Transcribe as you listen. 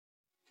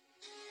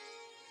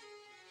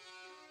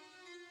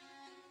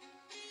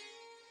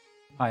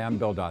Hi, I'm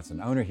Bill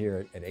Dotson, owner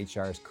here at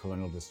HR's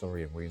Colonial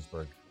Distillery of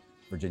Williamsburg,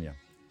 Virginia.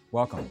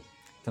 Welcome.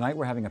 Tonight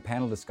we're having a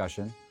panel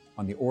discussion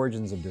on the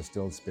origins of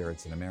distilled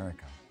spirits in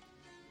America.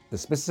 The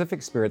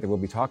specific spirit that we'll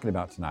be talking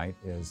about tonight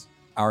is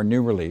our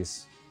new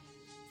release,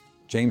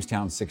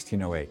 Jamestown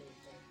 1608.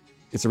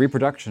 It's a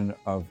reproduction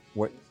of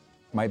what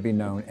might be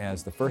known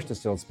as the first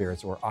distilled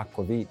spirits, or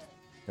aquavit,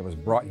 that was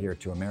brought here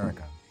to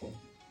America.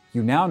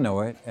 You now know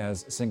it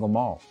as single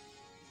malt.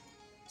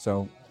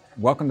 So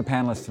welcome the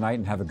panelists tonight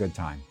and have a good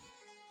time.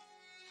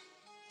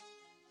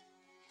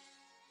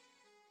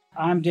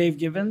 I'm Dave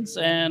Givens,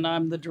 and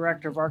I'm the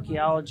Director of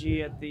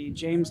Archaeology at the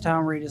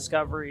Jamestown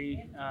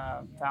Rediscovery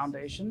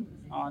Foundation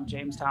on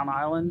Jamestown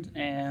Island.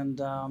 And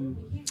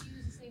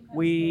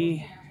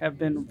we have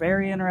been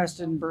very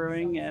interested in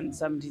brewing and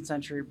 17th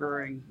century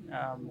brewing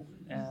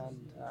and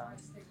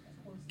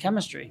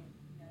chemistry.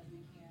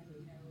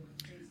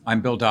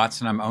 I'm Bill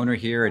Dotson. I'm owner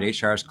here at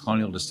HR's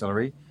Colonial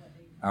Distillery.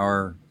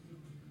 Our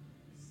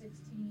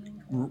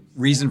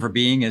reason for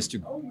being is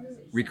to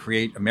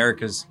recreate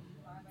America's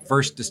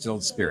first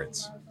distilled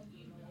spirits.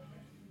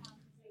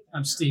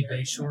 I'm Steve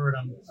Bayshore,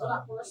 and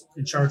I'm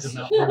in charge of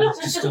Mount Vernon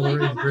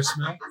Distillery in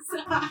Gristmill,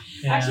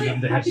 and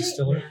I'm the head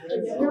distiller.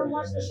 Good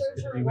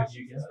to be with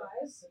you again.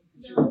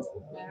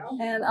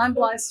 And I'm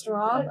Blythe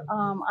Straub.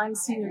 I'm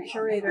senior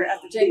curator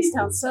at the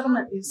Jamestown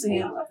Settlement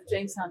Museum of the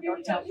Jamestown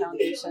Yorktown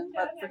Foundation.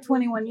 But for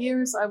 21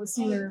 years, I was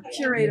senior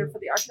curator for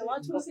the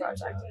archaeological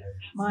project.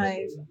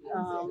 My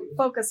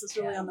focus is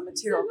really on the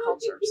material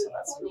culture, so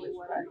that's really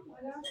what I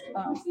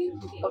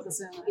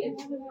focus in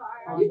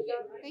on.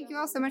 Thank you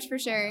all so much for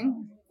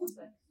sharing.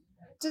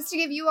 Just to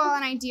give you all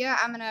an idea,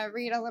 I'm going to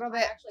read a little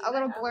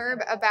blurb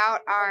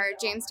about our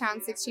Jamestown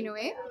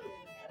 1608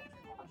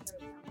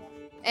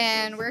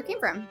 and where it came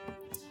from.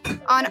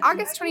 On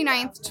August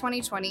 29th,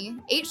 2020,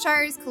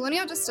 HR's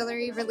Colonial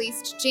Distillery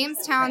released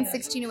Jamestown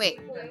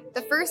 1608,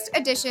 the first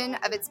edition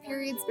of its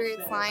period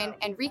spirits line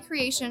and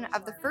recreation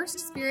of the first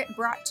spirit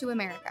brought to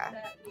America.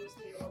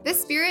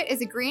 This spirit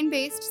is a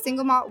grain-based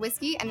single malt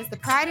whiskey and is the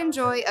pride and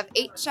joy of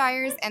 8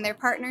 shires and their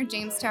partner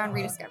Jamestown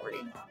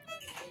Rediscovery.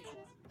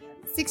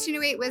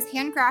 1608 was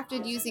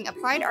handcrafted using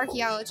applied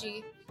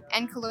archaeology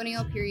and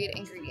colonial period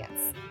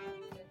ingredients.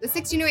 The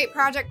 1608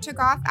 project took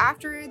off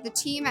after the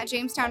team at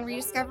Jamestown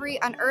Rediscovery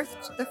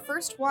unearthed the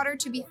first water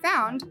to be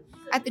found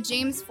at the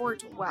James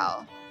Fort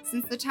well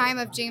since the time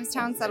of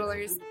Jamestown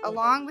settlers,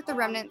 along with the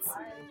remnants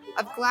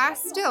of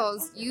glass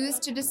stills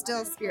used to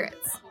distill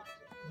spirits.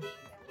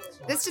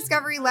 This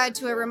discovery led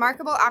to a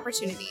remarkable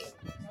opportunity,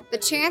 the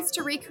chance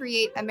to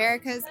recreate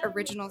America's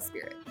original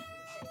spirit.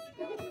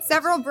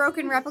 Several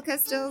broken replica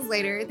stills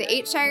later, the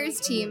 8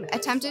 Shires team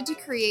attempted to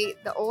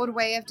create the old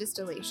way of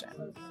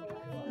distillation.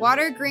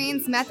 Water,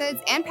 grains,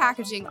 methods, and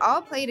packaging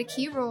all played a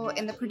key role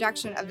in the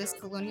production of this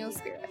colonial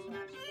spirit.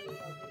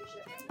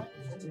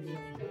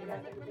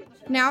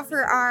 Now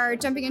for our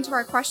jumping into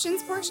our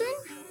questions portion.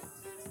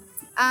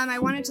 I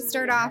wanted to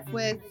start off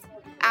with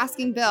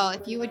asking Bill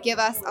if you would give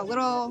us a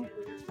little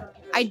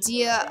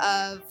idea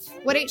of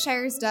what 8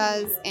 Shires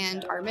does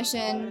and our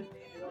mission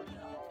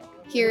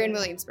here in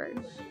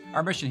Williamsburg.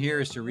 Our mission here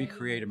is to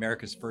recreate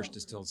America's first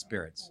distilled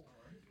spirits.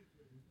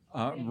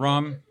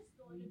 Rum,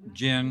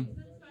 gin,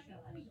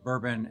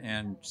 bourbon,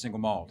 and single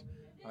malt.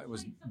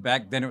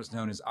 Back then it was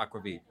known as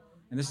aquavit.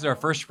 And this is our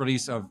first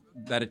release of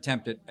that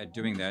attempt at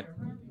doing that.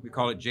 We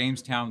call it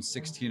Jamestown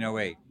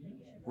 1608.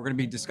 We're going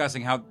to be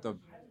discussing how the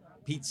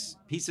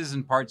pieces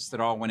and parts that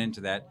all went into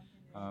that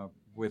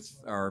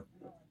with our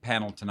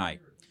panel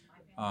tonight.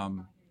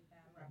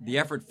 The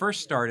effort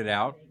first started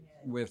out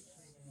with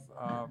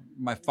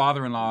my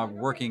father-in-law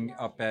working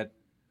up at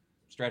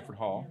Stratford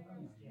Hall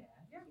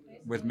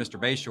with Mr.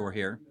 Bayshore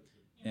here.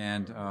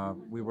 And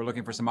we were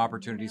looking for some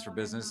opportunities for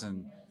business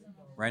and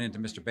ran into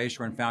Mr.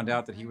 Bayshore and found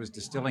out that he was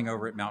distilling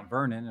over at Mount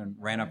Vernon and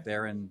ran up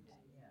there and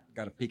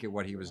got a peek at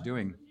what he was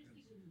doing.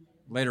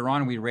 Later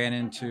on, we ran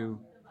into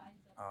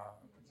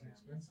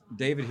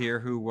David here,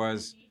 who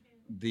was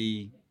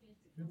the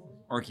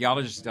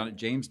archaeologist down at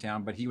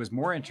Jamestown, but he was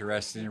more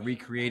interested in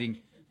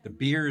recreating the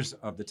beers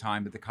of the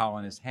time that the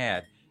colonists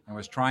had and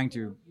was trying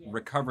to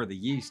recover the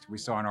yeast. We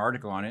saw an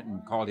article on it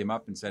and called him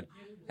up and said,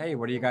 hey,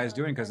 what are you guys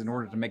doing? Because in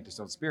order to make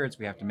distilled spirits,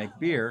 we have to make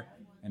beer.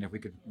 And if we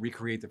could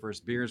recreate the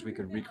first beers, we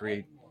could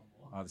recreate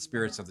the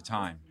spirits of the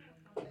time.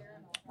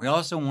 We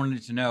also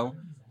wanted to know,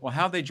 well,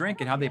 how they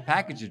drink it, how they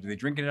package it. Do they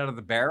drink it out of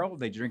the barrel? Do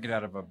they drink it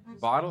out of a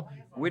bottle?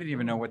 We didn't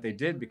even know what they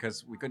did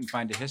because we couldn't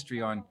find a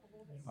history on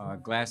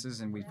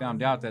glasses. And we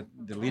found out that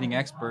the leading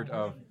expert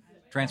of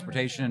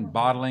transportation and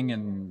bottling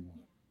and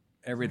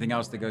everything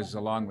else that goes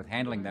along with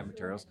handling that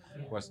materials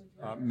was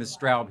Ms.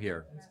 Straub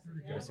here.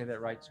 Did I say that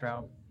right,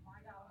 Straub?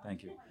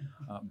 Thank you.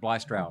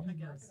 Blythe Straub.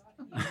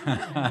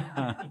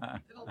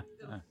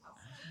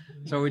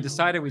 So we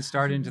decided we'd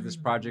start into this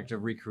project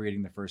of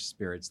recreating the first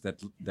spirits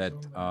that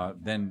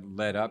then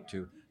led up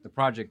to the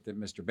project that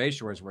Mr.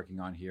 Bayshore is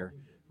working on here,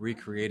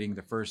 recreating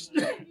the first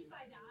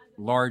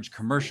large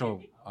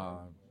commercial,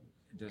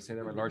 did I say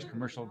that right, large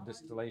commercial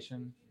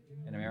distillation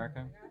in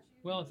America?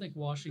 Well, I think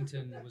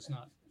Washington was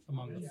not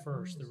among the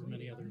first. There were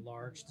many other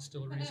large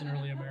distilleries in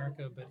early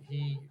America, but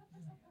he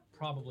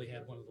probably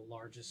had one of the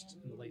largest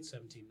in the late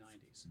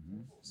 1790s.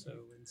 So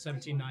in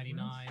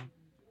 1799,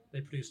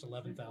 they produced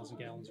 11,000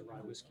 gallons of rye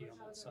whiskey on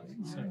that site.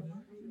 So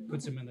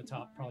puts him in the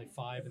top probably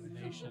 5 in the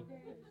nation.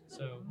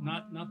 So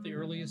not the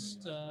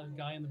earliest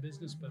guy in the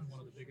business, but one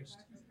of the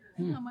biggest.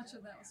 How much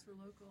of that was for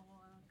local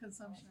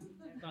consumption?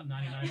 About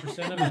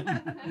 99% of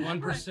it.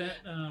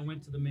 1%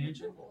 went to the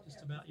mansion.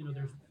 Just about,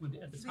 there's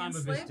at the time of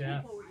his enslaved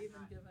death, people were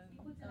even given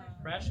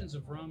rations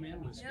of rum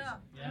and whiskey.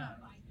 Yeah.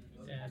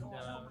 And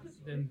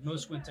then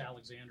most went to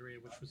Alexandria,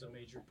 which was a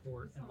major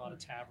port, and a lot of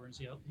taverns.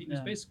 He was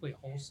Yeah. basically a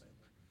wholesaler.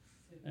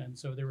 And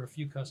so there were a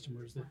few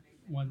customers that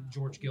one,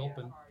 George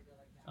Gilpin,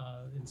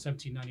 in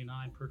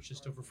 1799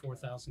 purchased over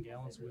 4,000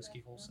 gallons of whiskey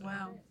wholesale.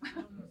 Wow.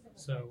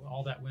 So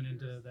all that went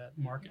into that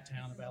market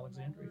town of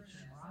Alexandria.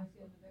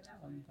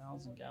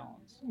 7,000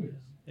 gallons.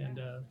 And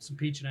some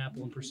peach and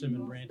apple and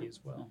persimmon brandy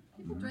as well.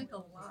 People drink a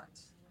lot.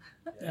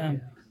 Yeah,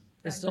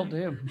 they still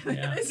do.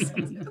 Yeah.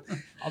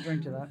 I'll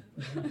drink to that.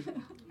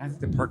 I think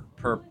the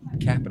per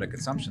capita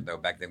consumption, though,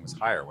 back then was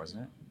higher,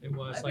 wasn't it? It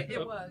was I like think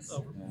it was.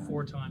 over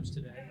 4 times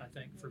today, I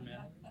think, for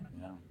men.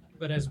 Yeah.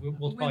 But as we'll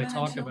probably Women and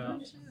talk children,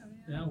 about, too,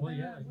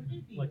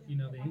 like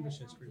the English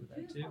history with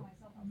that too,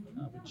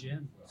 with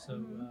gin.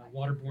 So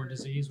waterborne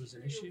disease was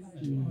an issue,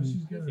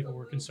 and people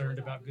were concerned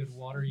about good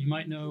water. You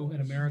might know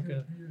in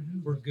America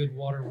where good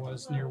water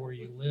was near where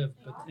you lived,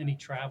 but any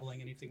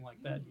traveling, anything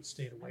like that, you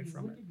stayed away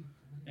from it.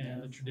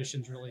 And the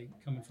traditions really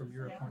coming from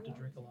Europe weren't to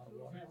drink a lot of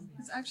water.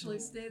 It's actually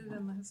stated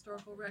in the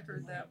historical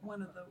record that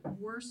one of the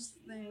worst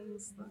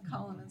things the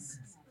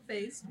colonists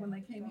faced when they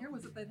came here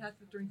was that they'd have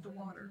to drink the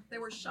water. They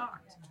were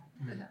shocked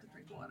they had to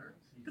drink water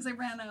because they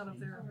ran out of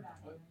their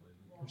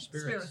Or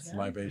spirits. spirits.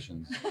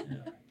 Libations.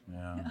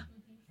 Yeah.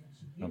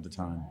 Of the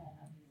time.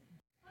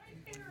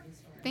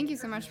 Thank you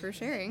so much for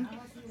sharing.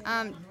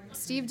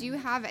 Steve, do you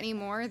have any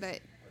more that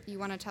you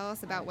want to tell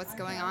us about what's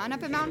going on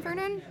up at Mount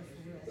Vernon?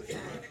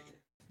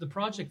 The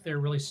project there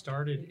really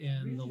started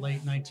in the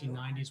late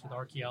 1990s with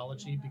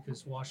archaeology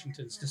because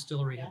Washington's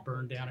distillery had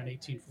burned down in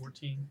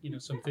 1814,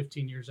 some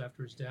 15 years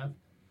after his death.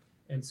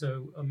 And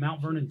so Mount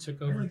Vernon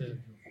took over the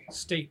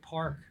state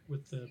park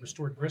with the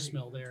restored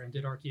gristmill there and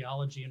did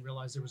archaeology and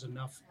realized there was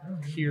enough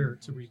here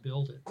to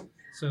rebuild it.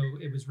 So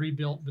it was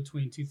rebuilt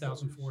between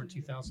 2004 and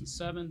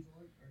 2007.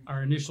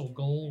 Our initial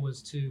goal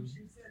was to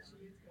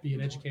be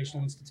an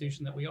educational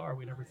institution that we are.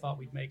 We never thought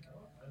we'd make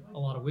a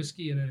lot of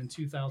whiskey, and then in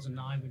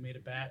 2009 we made a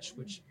batch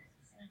which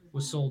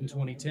was sold in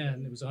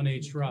 2010. It was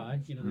unaged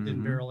rye, they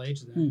didn't barrel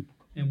age then.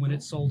 And when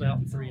it sold out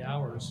in 3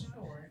 hours,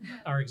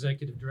 our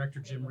executive director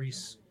Jim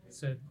Reese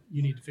said,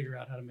 "You need to figure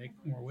out how to make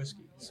more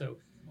whiskey." So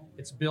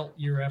it's built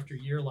year after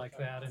year like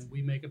that, and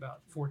we make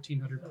about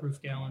 1,400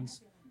 proof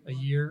gallons a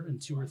year in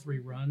 2 or 3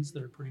 runs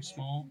that are pretty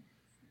small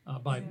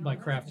by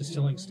craft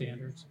distilling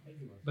standards.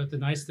 But the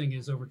nice thing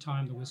is over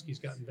time the whiskey's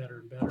gotten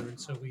better and better, and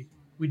so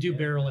we do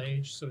barrel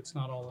age, so it's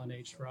not all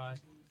unaged rye,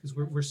 because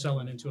we're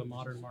selling into a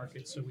modern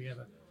market. So we have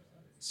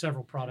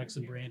several products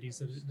and brandies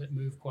that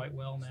move quite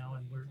well now,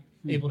 and we're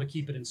able to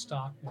keep it in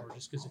stock more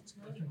just because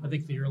I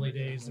think the early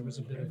days there was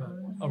a bit of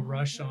a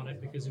rush on it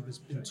because it was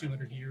been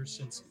 200 years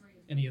since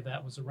any of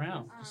that was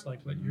around, just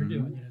like what you're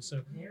doing.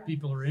 So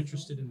people are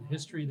interested in the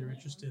history, they're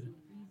interested in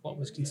what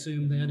was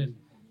consumed then, and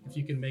if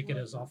you can make it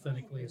as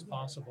authentically as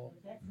possible,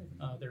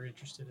 they're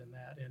interested in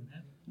that. And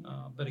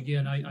but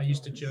again, I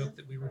used to joke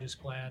that we were just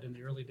glad in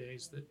the early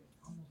days that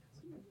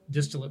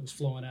distillate was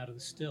flowing out of the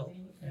still,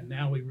 and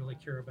now we really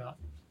care about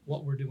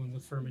what we're doing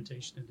with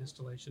fermentation and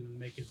distillation and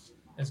make it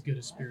as good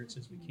as spirits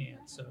as we can.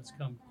 So it's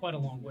come quite a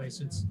long way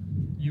since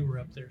you were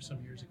up there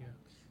some years ago.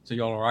 So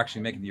y'all are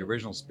actually making the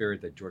original spirit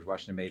that George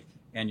Washington made,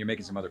 and you're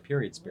making some other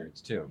period spirits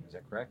too. Is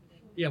that correct?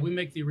 Yeah, we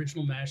make the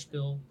original mash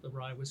bill, the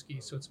rye whiskey,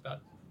 so it's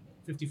about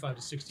 55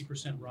 to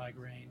 60% rye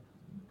grain,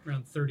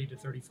 around 30 to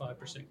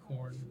 35%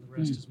 corn, and the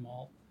rest is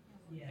malt.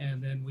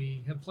 And then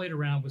we have played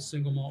around with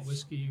single malt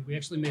whiskey. We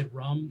actually made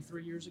rum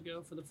 3 years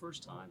ago for the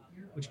first time,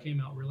 which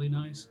came out really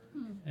nice.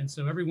 And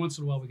so every once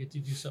in a while we get to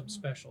do something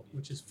special,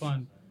 which is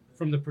fun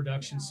from the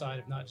production side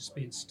of not just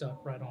being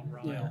stuck right on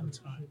rye all the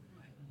time.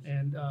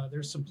 And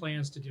there's some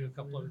plans to do a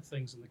couple other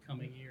things in the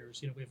coming years.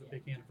 We have a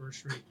big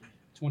anniversary,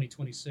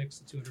 2026,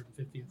 the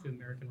 250th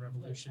American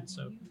Revolution.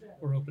 So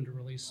we're open to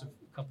release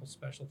a couple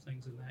special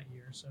things in that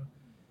year. So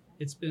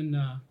it's been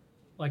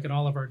like in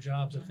all of our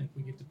jobs, I think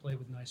we get to play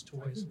with nice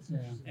toys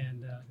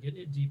and get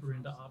it deeper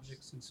into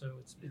objects. And so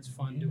it's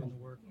fun doing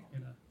the work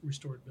in a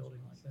restored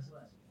building like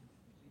that.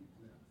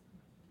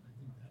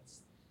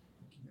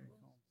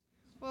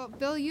 Well,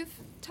 Bill, you've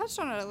touched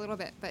on it a little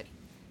bit, but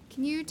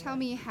can you tell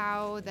me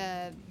how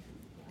the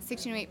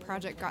 1608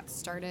 project got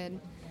started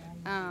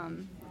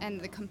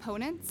and the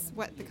components,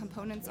 what the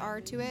components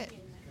are to it?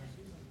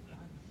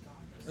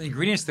 The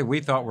ingredients that we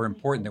thought were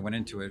important that went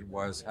into it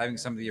was having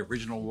some of the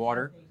original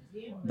water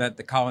that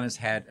the colonists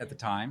had at the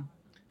time.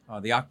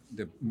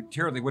 The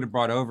material they would have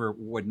brought over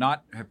would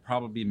not have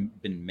probably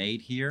been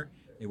made here.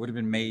 It would have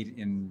been made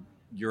in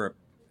Europe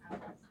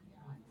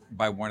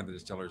by one of the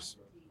distillers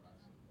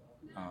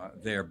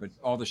there. But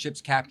all the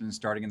ship's captains,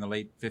 starting in the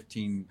late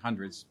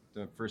 1500s,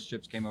 the first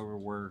ships came over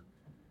were,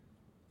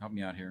 help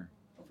me out here.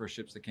 First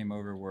ships that came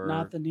over were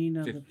Not the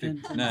Nina, the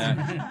Pinta.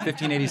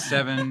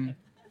 1587.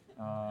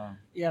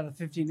 Yeah, the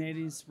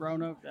 1580s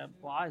Roanoke.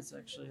 Bly's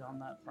actually on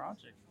that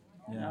project.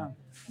 Yeah.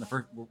 The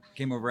first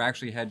came over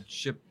actually had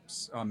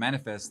ships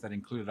manifests that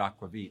included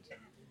aquavit.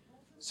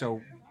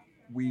 So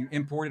we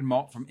imported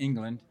malt from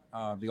England,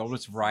 the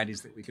oldest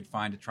varieties that we could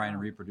find to try and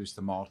reproduce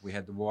the malt. We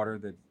had the water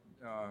that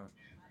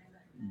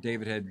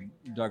David had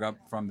dug up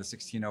from the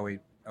 1608,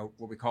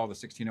 what we call the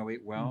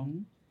 1608 well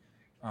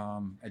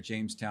at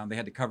Jamestown. They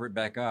had to cover it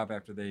back up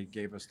after they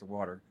gave us the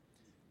water.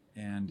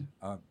 And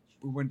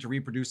we went to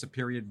reproduce a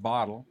period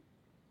bottle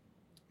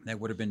that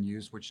would have been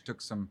used, which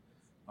took some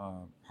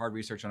hard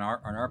research on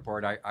our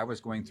part. I was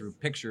going through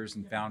pictures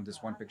and found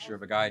this one picture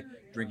of a guy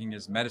drinking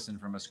his medicine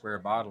from a square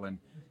bottle and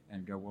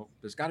go, well,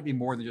 there's got to be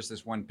more than just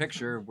this one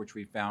picture, which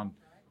we found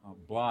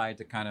Bly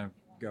to kind of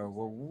go,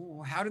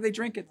 well, how do they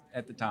drink it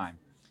at the time?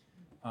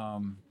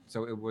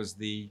 So it was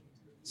the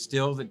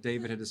still that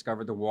David had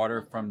discovered, the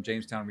water from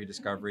Jamestown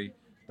Rediscovery,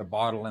 the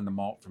bottle, and the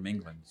malt from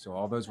England. So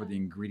all those were the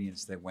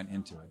ingredients that went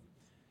into it.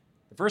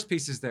 The first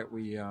pieces that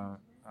we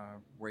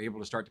were able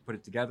to start to put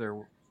it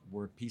together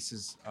were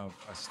pieces of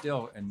a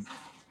still, and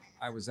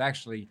I was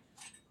actually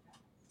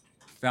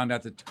found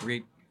out that to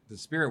create the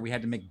spirit, we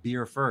had to make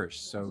beer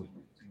first. So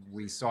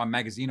we saw a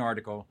magazine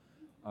article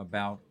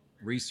about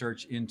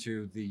research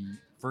into the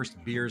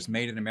first beers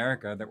made in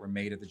America that were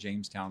made at the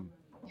Jamestown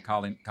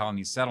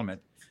colony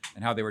settlement,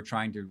 and how they were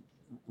trying to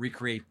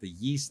recreate the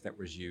yeast that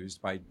was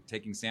used by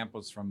taking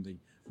samples from the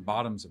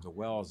bottoms of the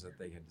wells that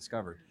they had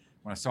discovered.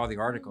 When I saw the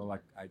article,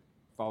 I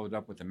followed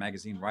up with the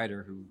magazine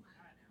writer who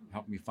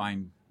helped me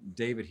find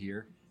David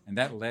here, and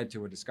that led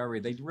to a discovery.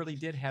 They really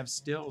did have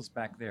stills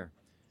back there.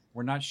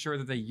 We're not sure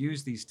that they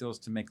used these stills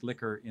to make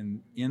liquor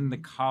in the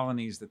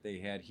colonies that they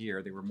had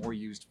here. They were more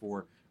used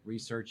for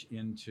research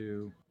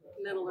into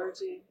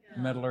metallurgy.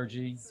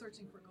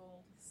 Searching for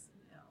gold.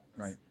 Yeah.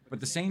 Right. But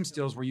the same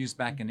stills were used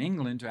back in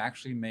England to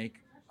actually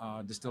make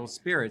distilled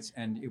spirits,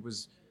 and it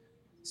was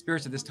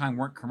spirits at this time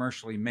weren't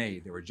commercially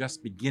made. They were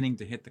just beginning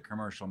to hit the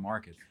commercial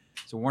market.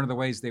 So one of the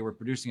ways they were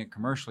producing it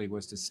commercially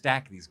was to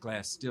stack these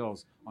glass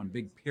stills on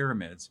big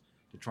pyramids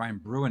to try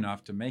and brew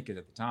enough to make it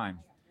at the time.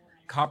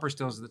 Copper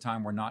stills at the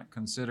time were not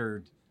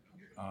considered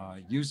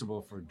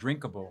usable for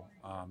drinkable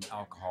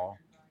alcohol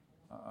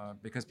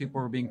because people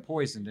were being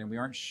poisoned, and we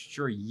aren't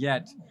sure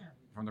yet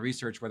from the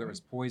research whether it was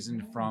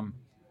poisoned from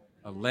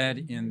a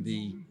lead in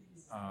the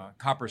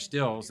copper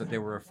stills that they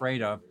were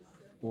afraid of,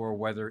 or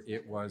whether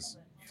it was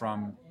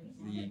from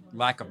the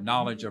lack of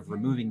knowledge of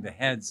removing the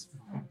heads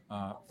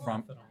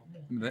from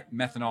the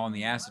methanol and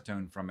the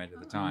acetone from it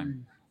at the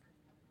time.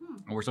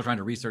 And we're still trying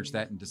to research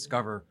that and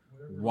discover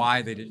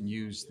why they didn't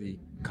use the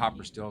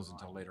copper stills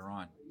until later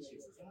on.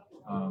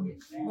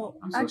 Well,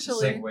 I'm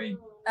supposed to segue.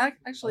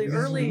 actually,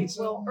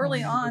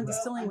 early on,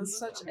 distilling was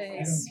such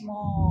a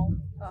small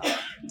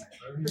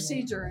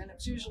procedure, and it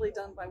was usually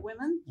done by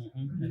women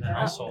in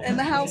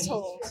the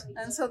household.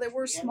 And so they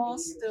were small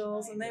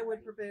stills, and they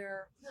would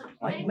prepare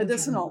like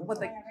what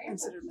they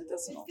considered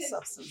medicinal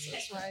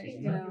substances, right?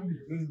 You know,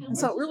 and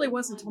so it really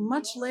wasn't until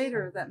much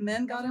later that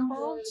men got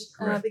involved.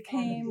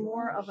 Became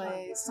more of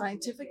a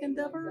scientific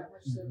endeavor.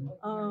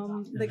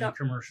 They got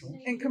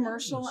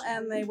commercial,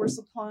 and they were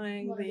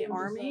supplying the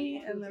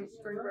army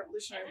during the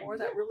Revolutionary War.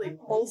 That really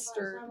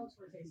bolstered,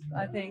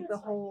 I think, the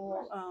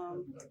whole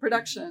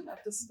production of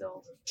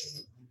distilled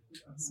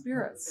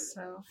spirits.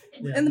 So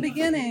in the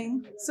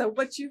beginning, so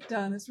what you've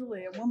done is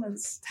really a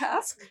woman's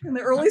task in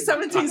the early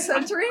 17th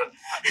century.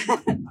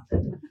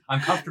 I'm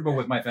comfortable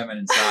with my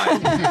feminine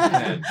side,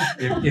 and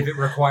if it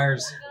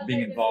requires being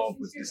involved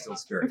with distilled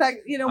spirits. In fact,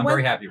 I'm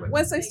very happy with it.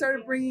 once they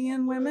started bringing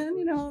in women,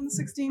 in the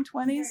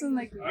 1620s, and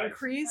they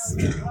increased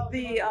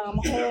the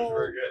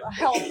whole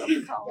health of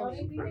the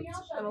colony.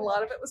 And a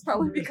lot of it was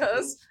probably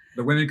because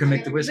The women could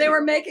make the whiskey. they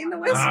were making the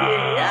whiskey.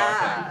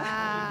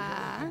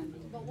 Yeah.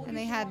 And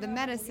they had the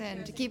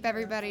medicine to keep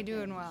everybody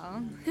doing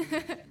well.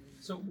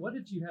 So what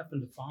did you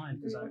happen to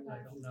find? Because I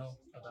don't know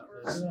about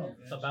this,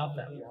 about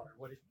that water.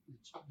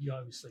 You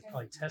obviously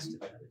probably tested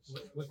that.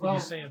 What can you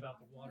say about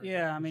the water?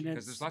 Yeah, I mean,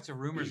 Because there's lots of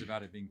rumors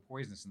about it being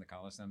poisonous in the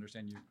colonies. I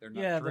understand they're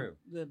not yeah, true.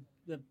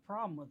 the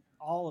problem with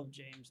all of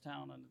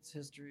Jamestown and its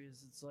history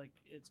is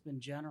it's been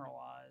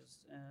generalized,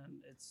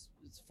 and it's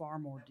far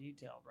more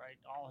detailed, right?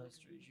 All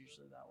history is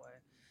usually that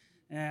way.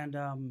 And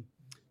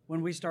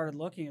when we started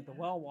looking at the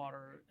well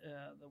water,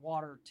 the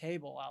water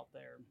table out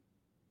there,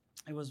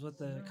 it was with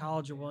the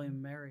College of William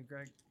and Mary,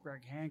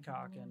 Greg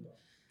Hancock, and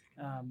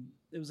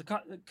it was a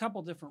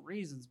couple different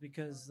reasons,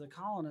 because the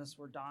colonists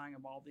were dying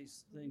of all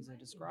these things they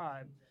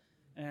described,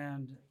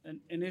 and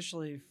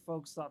initially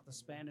folks thought the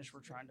Spanish were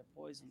trying to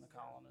poison the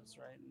colonists,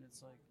 right? And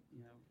it's like,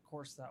 of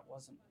course that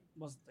wasn't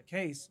the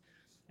case,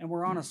 and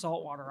we're on a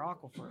saltwater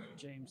aquifer at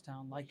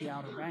Jamestown, like the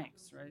Outer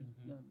Banks, right?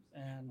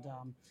 And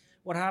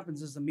what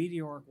happens is the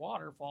meteoric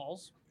water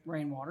falls,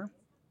 rainwater,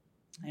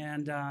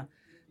 and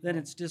then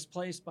it's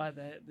displaced by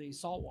the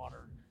salt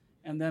water,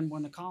 And then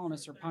when the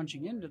colonists are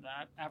punching into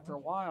that, after a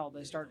while,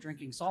 they start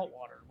drinking salt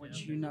water,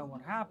 which you know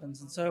what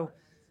happens. And so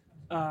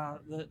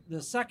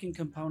the second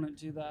component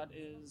to that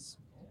is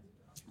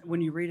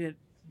when you read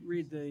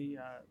the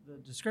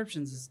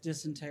descriptions, is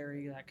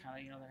dysentery, that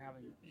kind of, they're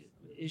having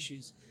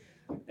issues.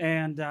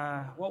 And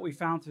what we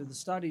found through the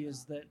study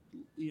is that,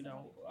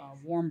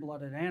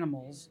 warm-blooded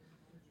animals,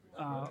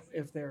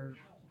 if they're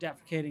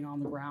defecating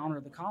on the ground, or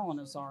the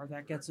colonists are,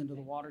 that gets into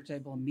the water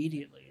table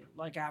immediately.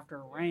 Like after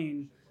a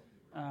rain,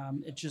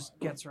 it just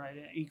gets right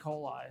in. E.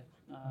 coli,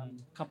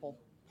 couple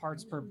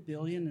parts per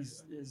billion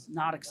is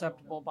not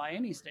acceptable by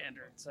any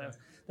standard. So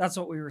that's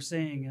what we were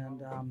seeing.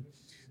 And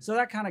so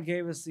that kind of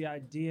gave us the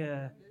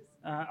idea.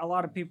 A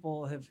lot of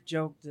people have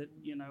joked that,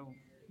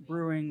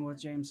 brewing with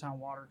Jamestown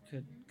water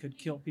could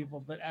kill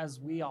people. But as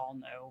we all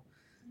know,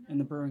 in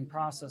the brewing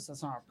process,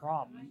 that's not a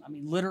problem. I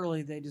mean,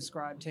 literally, they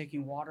described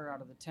taking water out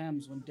of the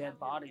Thames when dead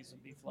bodies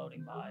would be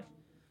floating by.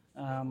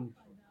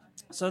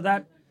 So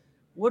that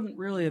wouldn't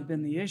really have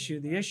been the issue.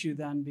 The issue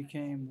then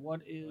became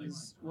what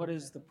is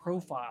the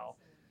profile,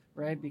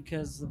 right?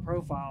 Because the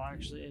profile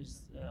actually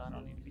is, I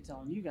don't need to be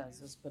telling you guys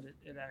this, but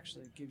it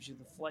actually gives you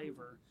the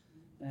flavor.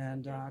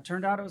 And it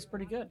turned out it was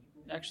pretty good.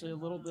 Actually, a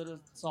little bit of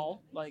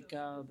salt, like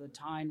the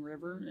Tyne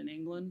River in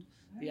England,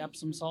 the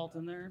Epsom salt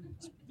in there.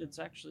 It's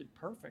actually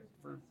perfect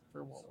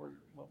for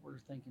what we're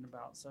thinking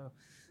about. So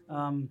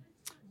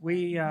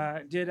we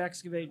did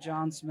excavate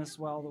John Smith's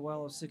well, the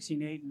well of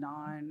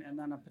 1689, and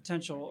then a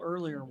potential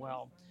earlier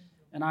well.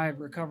 And I had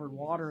recovered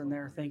water in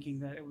there, thinking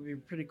that it would be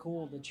pretty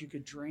cool that you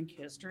could drink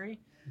history.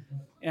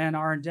 And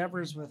our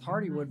endeavors with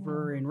Hardywood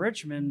Brewery in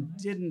Richmond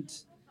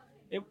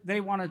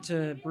they wanted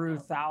to brew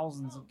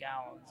thousands of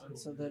gallons, and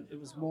so that it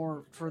was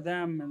more for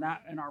them, and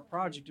that in our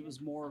project it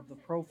was more of the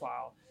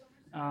profile.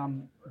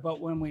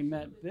 But when we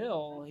met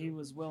Bill, he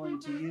was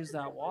willing to use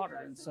that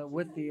water, and so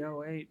with the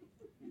 08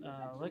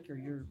 liquor,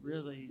 you're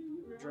really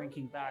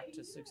drinking back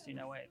to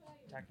 1608,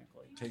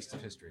 technically. Taste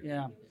of history.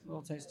 Yeah, a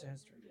little taste of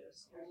history.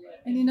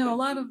 And a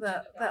lot of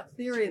that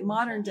theory,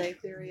 modern day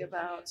theory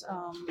about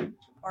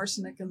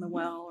arsenic in the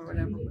well or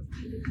whatever,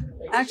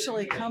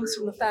 actually comes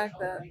from the fact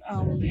that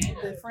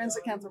the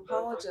forensic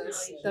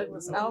anthropologist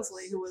Douglas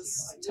Owsley, who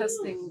was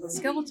testing the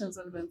skeletons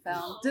that have been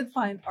found, did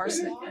find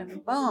arsenic in the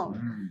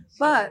bone,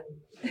 but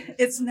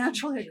it's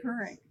naturally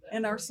occurring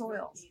in our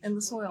soils, in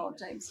the soil of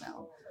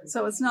Jamestown.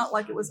 So it's not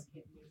like it was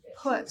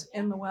put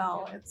in the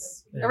well.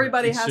 It's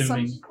everybody has some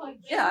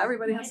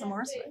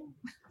arsenic.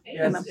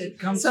 Yeah, it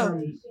comes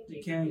from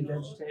decaying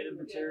vegetative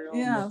material.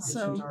 Yeah, this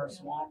so- entire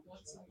swamp.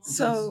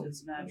 So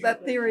It's natural.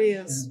 that theory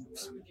is,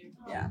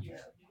 yeah.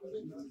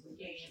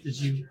 Did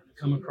you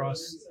come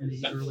across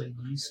any early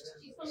yeast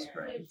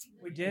strain?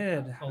 We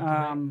did.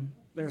 Cultivate.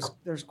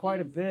 There's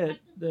quite a bit.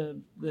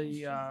 The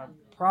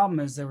problem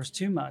is there was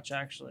too much,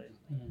 actually,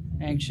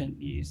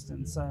 ancient yeast,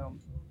 and so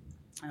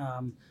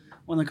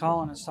when the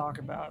colonists talk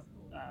about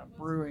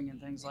brewing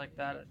and things like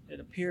that, it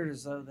appeared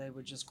as though they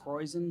would just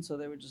kreuzen, so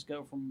they would just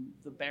go from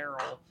the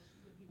barrel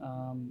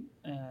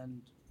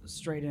and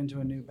straight into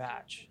a new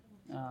batch.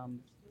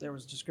 There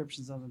was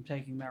descriptions of them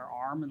taking their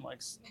arm and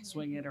like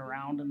swinging it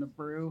around in the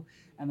brew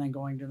and then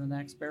going to the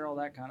next barrel,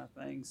 that kind of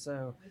thing.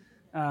 So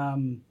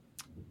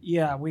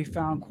we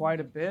found quite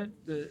a bit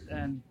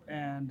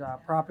and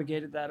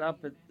propagated that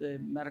up at the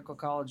Medical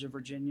College of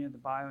Virginia, the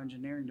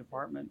bioengineering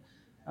department.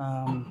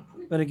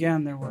 But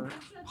again, there were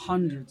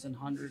hundreds and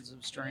hundreds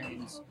of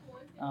strains.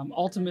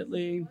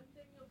 Ultimately,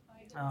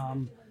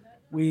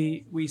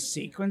 we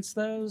sequenced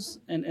those,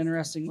 and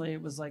interestingly,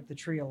 it was like the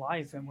tree of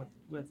life. And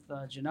with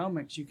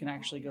genomics, you can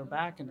actually go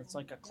back, and it's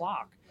like a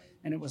clock,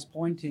 and it was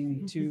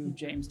pointing to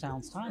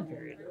Jamestown's time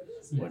period.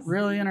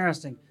 Really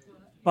interesting.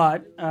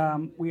 But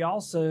we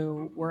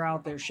also were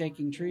out there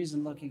shaking trees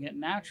and looking at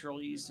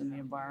natural yeast in the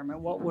environment.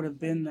 What would have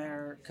been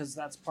there, because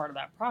that's part of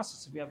that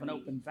process. If you have an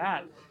open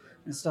vat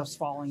and stuff's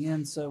falling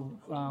in, so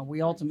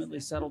we ultimately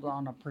settled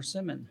on a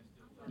persimmon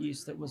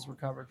yeast that was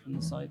recovered from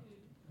the site.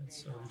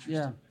 That's so interesting.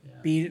 Yeah,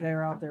 they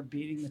were out there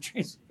beating the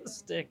trees with a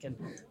stick and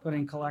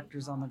putting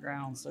collectors on the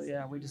ground. So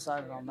yeah, we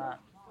decided on that.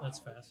 That's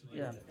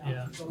fascinating.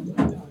 Yeah.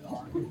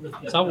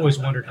 So I've always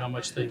wondered how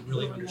much they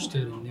really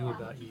understood and knew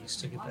about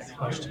yeast. I get that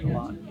question a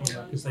lot,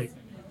 because they,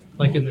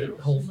 like in the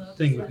whole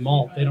thing with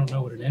malt, they don't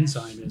know what an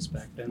enzyme is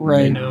back then.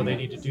 Right. They know they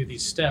need to do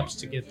these steps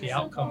to get the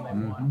outcome they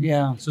want.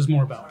 Yeah. So it's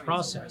more about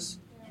process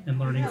and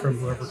learning from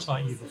whoever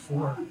taught you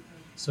before.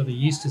 So the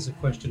yeast is a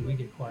question we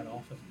get quite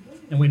often.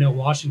 And we know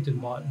Washington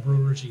bought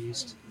brewer's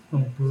yeast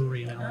from a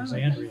brewery in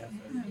Alexandria,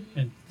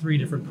 and 3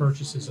 different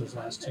purchases those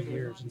last 2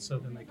 years. And so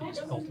then they can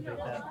just cultivate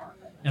that.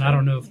 And I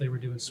don't know if they were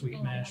doing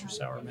sweet mash or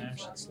sour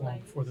mash. It's long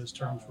before those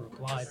terms were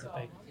applied, but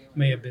they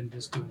may have been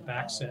just doing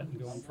backset and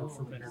going from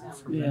fermenter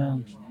to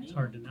fermenter. It's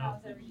hard to know.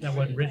 That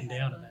wasn't written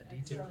down in that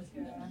detail.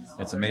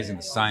 It's amazing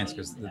the science,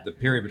 because the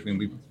period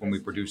between when we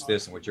produce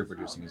this and what you're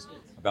producing is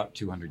about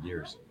 200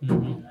 years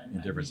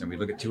in difference. And we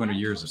look at 200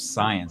 years of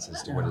science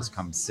as to what has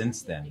come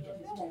since then.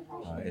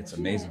 It's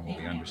amazing what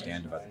we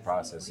understand about the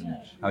process and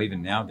how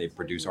even now they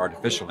produce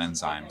artificial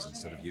enzymes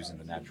instead of using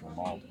the natural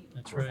malt.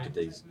 That's for right.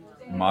 today's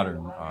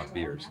modern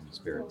beers and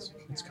spirits.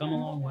 It's come a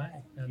long way.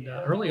 And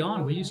early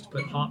on, we used to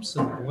put hops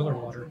in the boiler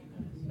water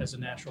as a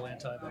natural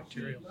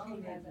antibacterial.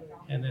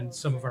 And then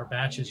some of our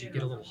batches, you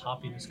get a little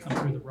hoppiness come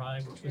through the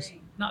rye, which was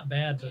not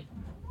bad, but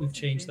we've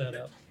changed that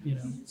up.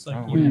 It's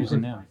like What are you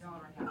using now?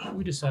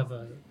 we just have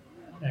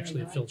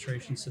actually a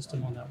filtration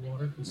system on that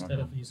water instead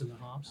of using the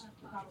hops.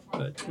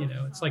 But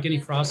it's like any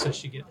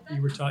process you and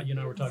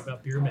I were talking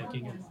about beer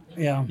making, and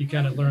Yeah. you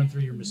kind of learn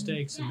through your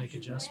mistakes and make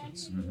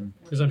adjustments.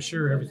 Because I'm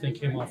sure everything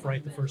came off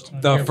right the first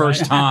time. The Yeah,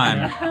 first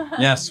right? time.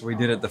 Yes, we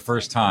did it the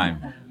first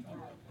time.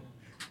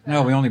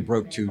 No, we only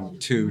broke two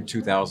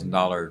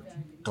 $2,000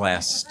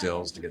 glass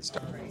stills to get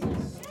started.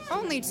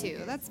 Only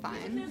 2, that's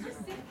fine.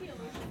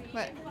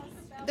 But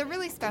the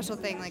really special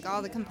thing, like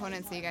all the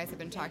components that you guys have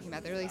been talking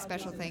about, the really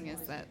special thing is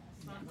that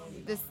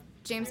this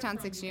Jamestown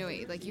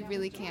 1608, like you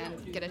really can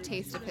get a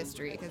taste of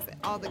history because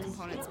all the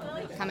components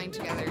coming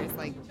together is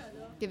like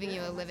giving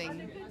you a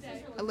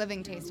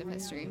living taste of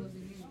history.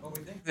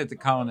 That the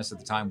colonists at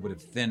the time would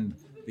have thinned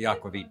the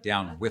aquavit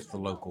down with the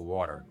local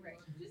water.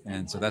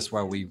 And so that's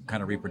why we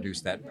kind of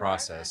reproduced that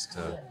process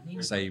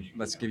to say,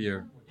 let's give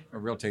you a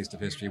real taste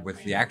of history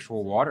with the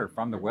actual water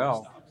from the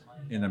well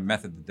in a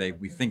method that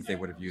we think they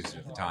would have used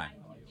at the time.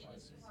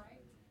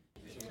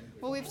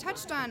 Well, we've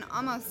touched on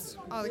almost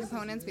all the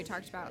components. We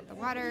talked about the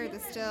water, the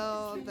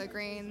still, the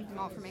grain, the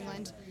malt from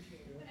England.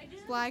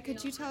 Bly,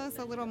 could you tell us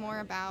a little more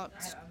about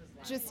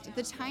just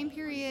the time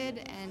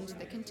period and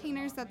the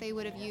containers that they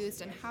would have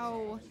used and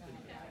how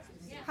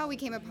we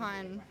came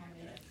upon?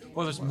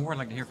 Well, there's more I'd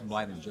like to hear from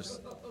Bly than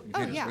just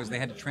containers, yeah. because they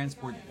had to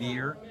transport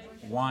beer,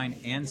 wine,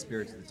 and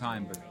spirits at the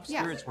time, but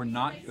Yeah. spirits were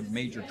not the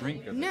major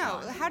drink of the No,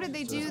 time. how did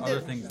they So do there's other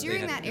things that they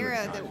during had that to do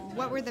at era? the time.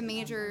 What were the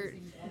major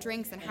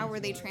drinks and how were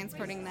they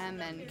transporting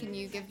them? And can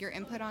you give your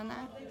input on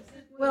that?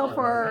 Well,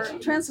 for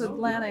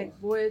transatlantic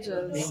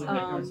voyages,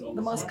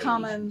 the most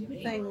common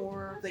thing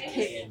were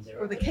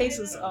the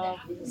cases of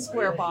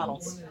square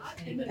bottles,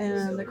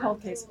 and they're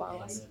called case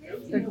bottles.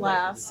 They're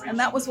glass, and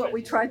that was what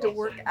we tried to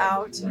work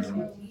out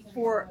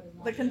for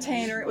the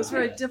container. It was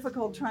very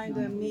difficult trying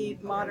to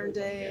meet modern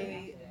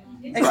day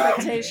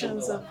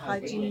expectations of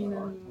hygiene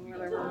and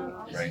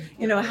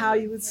whatever, how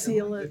you would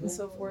seal it and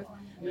so forth.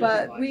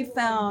 But we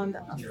found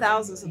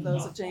thousands of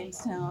those at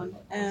Jamestown,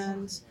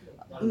 and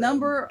a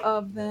number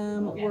of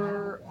them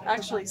were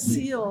actually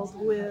sealed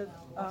with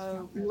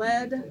a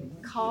lead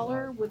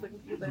collar with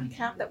a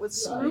cap that would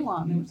screw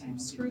on,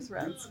 screw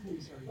threads.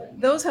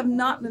 Those have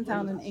not been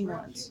found in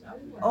England,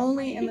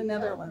 only in the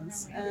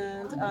Netherlands.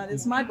 And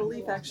it's my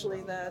belief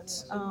actually that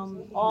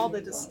all the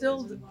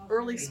distilled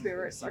early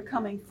spirits are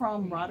coming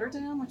from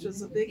Rotterdam, which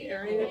is a big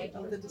area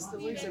of the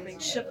distilleries. They're being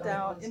shipped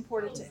out,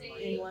 imported to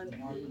England,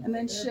 and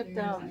then shipped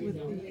out with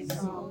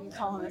the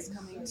colonists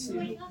coming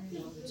to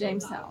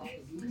Jamestown.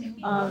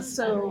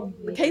 So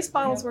the case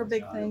bottles were a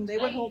big thing. They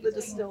would hold the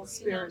distilled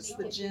spirits,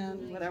 the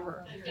gin,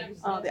 whatever,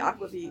 the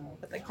aquavit,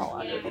 what they call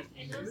aquavit.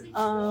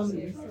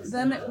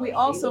 Then we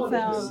also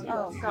found,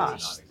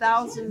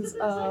 thousands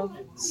of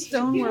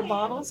stoneware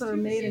bottles that are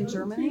made in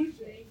Germany.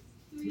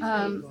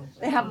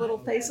 They have little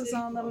faces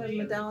on them and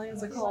medallions.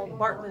 They're called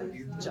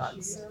Bartman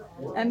jugs.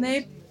 And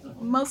they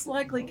most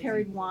likely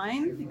carried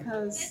wine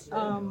because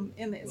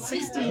in the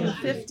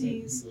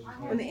 1650s,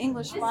 when the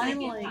English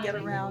finally get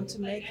around to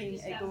making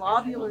a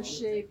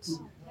globular-shaped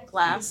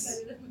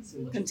glass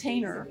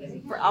container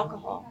for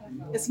alcohol,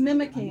 it's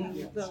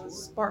mimicking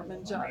those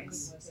Bartman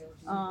jugs.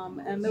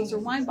 And those are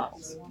wine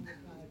bottles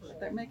that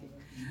they're making.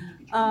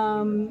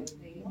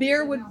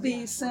 Beer would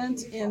be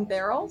sent in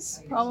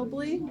barrels,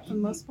 probably, for the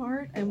most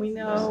part, and we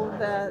know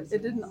that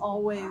it didn't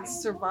always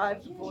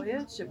survive the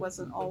voyage. It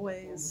wasn't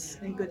always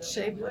in good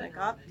shape when it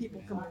got.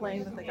 People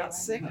complained that they got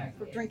sick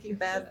for drinking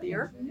bad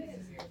beer.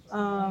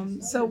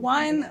 So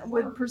wine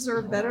would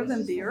preserve better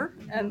than beer,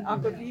 and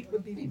aquavit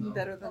would be even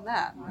better than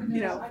that,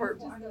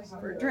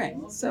 for a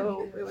drink.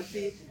 So it would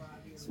be.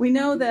 We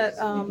know that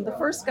the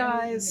first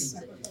guys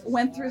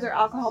went through their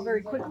alcohol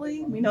very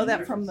quickly. We know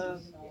that from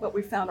what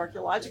we found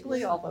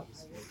archaeologically, all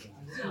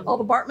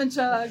the Bartman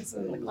jugs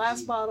and the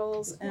glass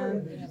bottles,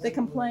 and they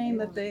complained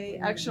that they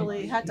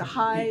actually had to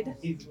hide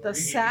the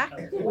sack,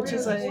 which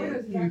is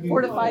a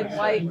fortified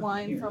white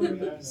wine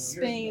from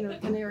Spain or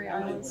Canary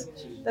Islands,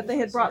 that they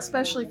had brought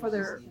specially for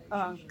their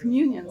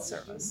communion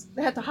service.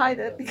 They had to hide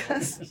it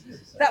because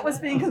that was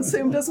being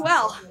consumed as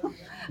well.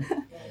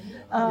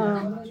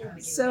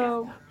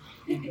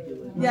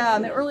 Yeah,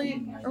 in the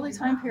early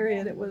time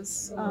period, it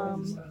was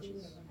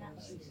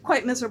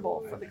quite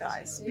miserable for the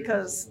guys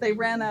because they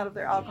ran out of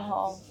their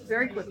alcohol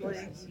very quickly,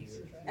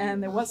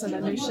 and there wasn't a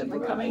new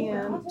shipment coming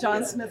in.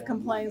 John Smith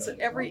complains that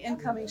every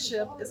incoming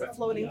ship is a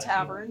floating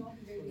tavern,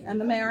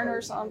 and the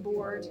mariners on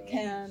board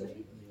can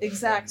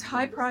exact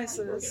high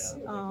prices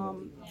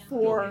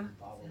for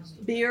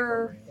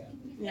beer,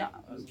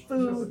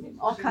 food,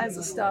 all kinds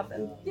of stuff.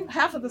 And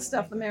half of the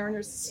stuff the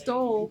mariners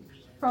stole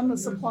from the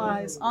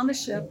supplies on the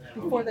ship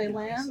before they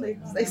land.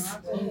 They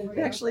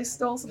actually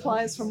stole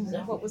supplies from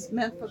what was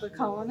meant for the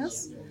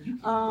colonists,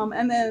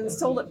 and then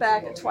sold it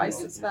back at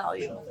twice its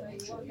value.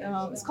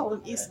 It's called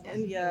an East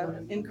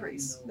India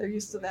increase. They're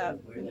used to that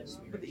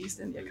with the East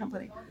India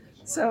Company.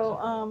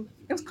 So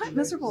it was quite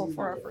miserable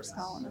for our first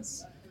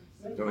colonists.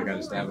 Until they got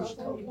established,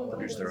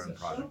 produced their own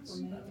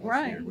products,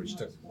 Right. which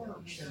took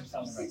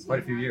quite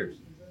a few years.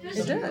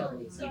 It did.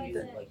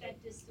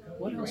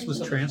 What else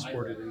was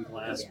transported in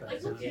glass back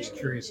then? I'm just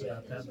curious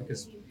about that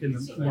because in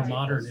the more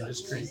modern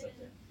industry,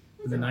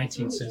 in the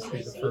 19th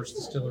century, the first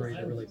distillery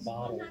to really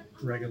bottle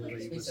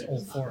regularly was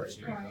Old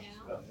Forester. And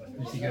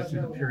if you go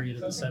through the period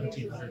of the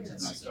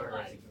 1700s, it's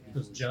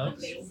those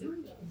jugs.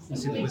 You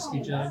see the whiskey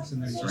jugs,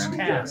 and then just Ceramic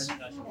casks.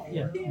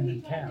 Yeah, and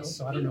then casks.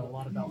 So I don't know a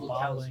lot about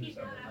bottling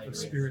of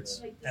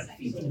spirits at that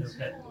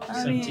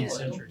 17th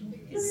century.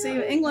 See,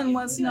 England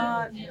was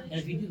not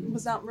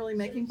really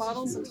making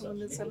bottles until the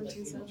mid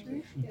 17th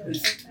century.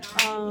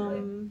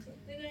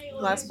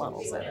 Glass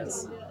bottles, that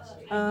is.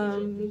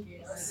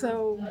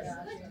 So,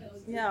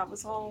 yeah, it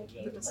was all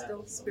the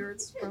distilled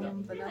spirits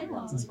from the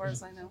Netherlands, as far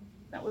as I know.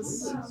 That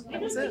was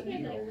it.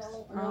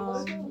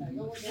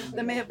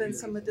 There may have been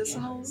some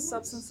medicinal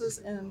substances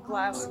in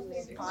glass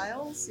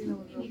vials,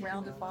 the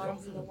rounded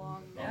bottles and the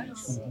long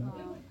necks.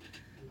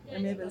 There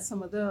may have been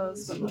some of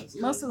those, but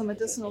most of the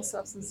medicinal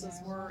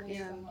substances were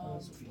in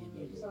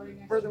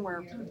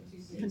earthenware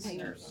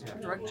containers,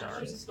 drug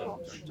jars,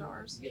 called drug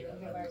jars.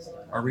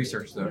 Our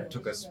research, though,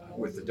 took us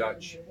with the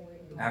Dutch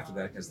after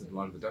that, because a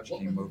lot of the Dutch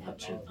came over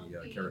to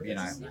the Caribbean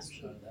islands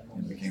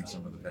and became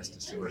some of the best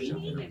distillers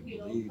down there. We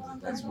believe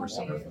that that's where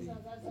some of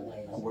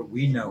what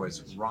we know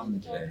as rum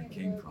today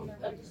came from.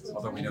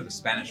 Although we know the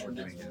Spanish were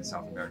doing it in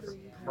South America.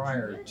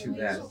 Prior to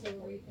that,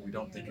 we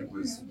don't think it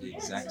was the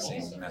exact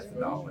same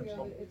methodology.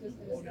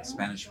 The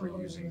Spanish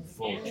were using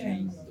full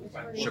cane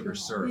sugar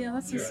syrup. Yeah,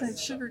 that's the same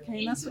sugar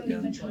cane. That's what you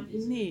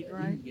need,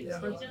 right? Yeah.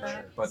 For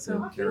that. But the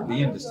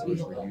Caribbean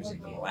distillers were using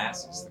the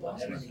molasses that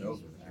was left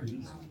over there.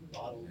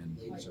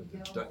 And so the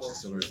Dutch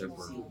distillers that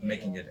were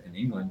making it in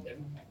England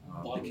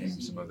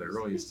became some of the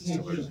earliest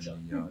distillers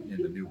in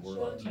the New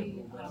World.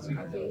 It was kind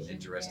of an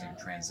interesting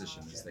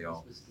transition as they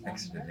all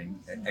exited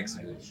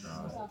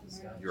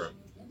Europe.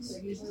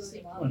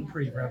 When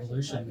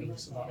pre-revolution, there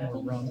was a lot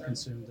more rum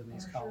consumed in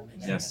these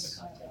colonies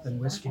Yes. than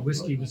whiskey.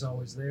 Whiskey was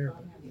always there,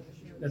 but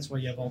that's why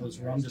you have all those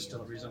rum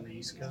distilleries on the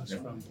East Coast,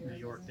 Yep. from New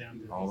York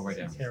down to All the way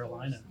down.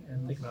 Carolina.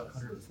 And I think about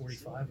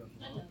 145 of them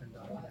have been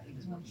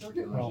documented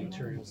in raw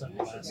materials that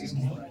molasses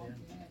came right in.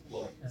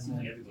 And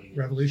then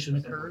revolution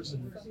occurs,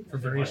 and for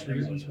various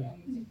reasons, we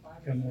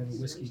become more of a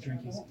whiskey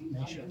drinking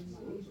nation.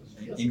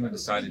 England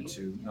decided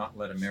to not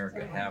let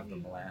America have the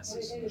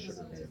molasses and the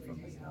sugar from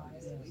the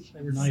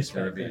They were nice back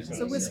Caribbean. then.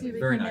 So whiskey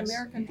Very became nice. the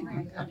American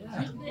drink.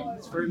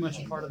 It's very much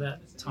a part of that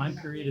time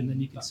period, and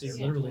then you can see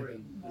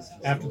literally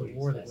after the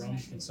war, the rum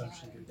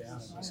consumption go down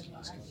and whiskey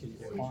just continued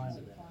to climb.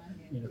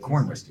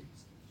 corn whiskey,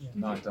 Yeah.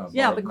 not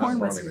Yeah, the not corn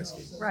barley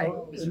whiskey. Right.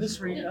 In this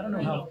region, I don't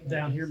know how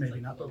down here maybe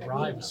not, but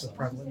rye was so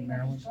prevalent in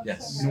Maryland,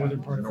 Yes.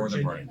 northern part of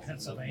Northern Virginia part. and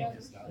Pennsylvania,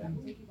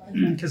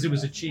 because it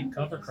was a cheap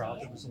cover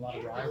crop. There was a lot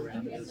of rye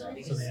around it,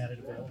 so they had it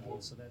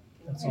available. So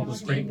that's all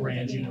those great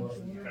brands you know of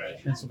in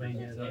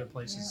Pennsylvania and other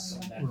places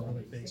were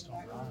really based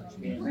on rye.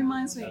 It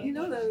reminds me,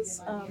 those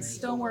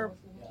stoneware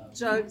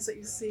jugs that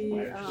you see,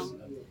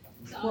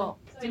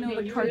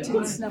 the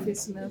cartoon Snuffy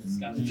Smith?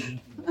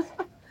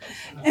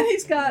 And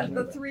he's got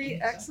the 3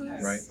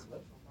 X's. Right.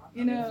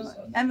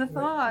 And the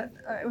thought,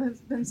 it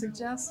has been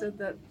suggested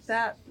that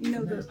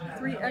the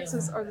 3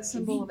 X's are the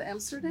symbol of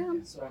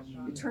Amsterdam.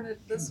 You turn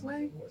it this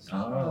way.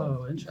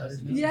 Oh,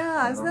 interesting.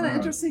 Yeah, isn't that an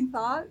interesting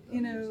thought?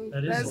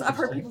 That is I've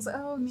heard interesting. people say,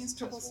 "Oh, it means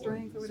triple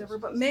strength" or whatever,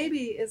 but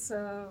maybe it's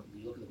a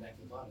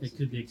It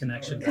could be a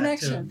connection.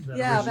 connection. Back to that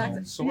Yeah, original back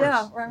to source.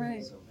 yeah,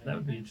 right. That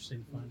would be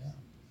interesting to find out.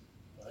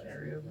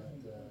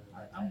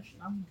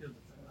 I'm good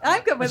with that.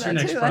 I'm good with What's your that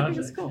next too. I think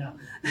it's project? cool.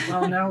 Yeah.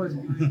 Well, now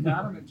we've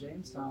got them at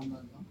Jamestown,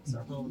 but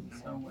several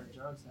stoneware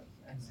jugs have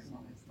X's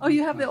on them. Oh,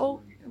 you have the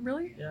old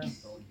really? Yeah,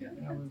 Yeah,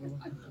 we were looking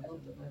at that.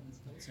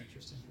 that's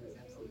interesting.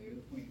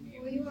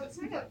 Well, you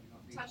kind of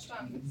touched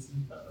on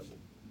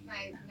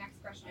my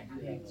next question I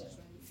had, which was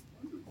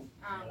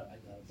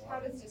how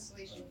does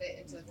distillation fit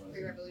into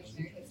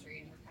pre-revolutionary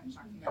history? And we're kind of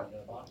talking about the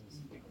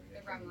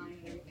rum line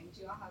and everything.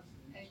 Do you all have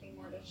anything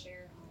more to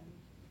share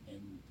on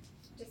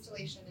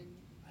distillation in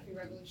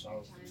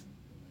pre-revolutionary time?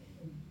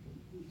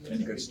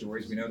 Any good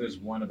stories? We know there's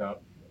one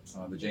about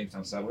the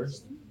Jamestown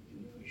settlers.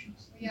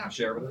 Yeah.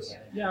 Share with us.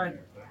 Yeah,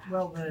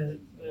 well, the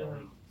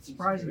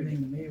surprising thing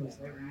to me was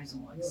they were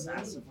using like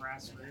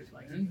sassafras root,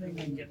 like anything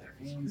they can get their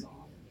hands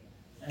on.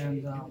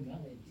 And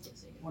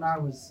when I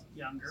was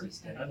younger,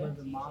 I lived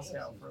in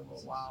Moscow for a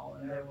little while,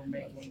 and they were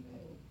making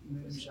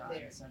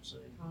moonshine,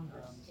 essentially,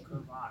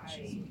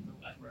 Krovach is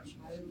what the Russian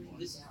word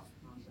was.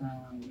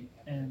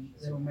 And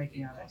they were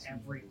making out of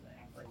everything,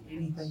 like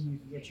anything you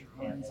could get your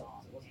hands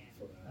on.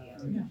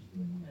 And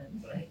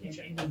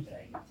anything,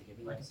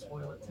 like a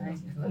toilet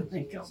tank.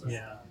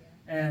 Yeah.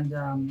 And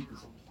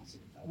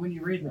when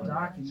you read the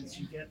documents,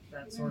 you get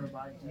that sort of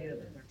idea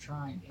that they're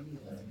trying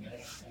anything.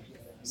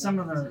 Some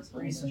of the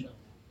recent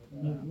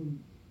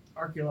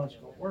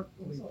archaeological work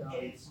we've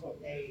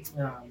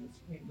done,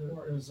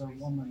 there's a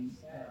woman,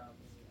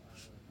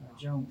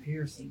 Joan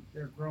Pearson.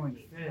 They're growing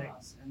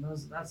figs, and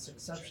that's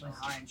exceptionally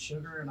high in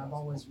sugar. And I've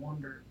always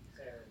wondered,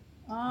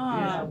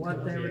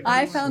 what they were.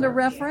 I found a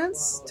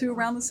reference to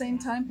around the same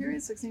time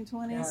period,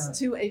 1620s,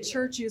 to a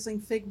church using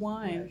fig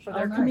wine for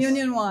their nice.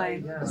 communion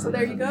wine. Yeah. So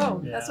there you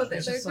go. Yeah. That's what they're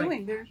It's just like-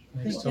 doing. They're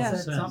I think Yeah. you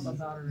said something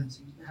about her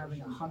having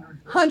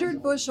 100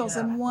 100 bushels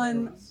in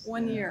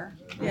one year.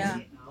 Yeah.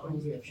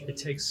 It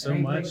takes so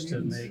much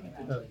to make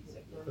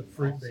a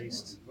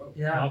fruit-based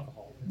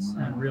alcohol. It's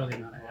not really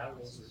not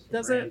apples. Or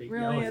Does it brandy.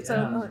 really? Oh, It's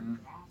yeah. a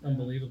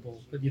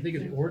Unbelievable. But you think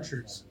of the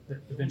orchards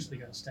that eventually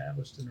got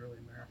established in early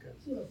America,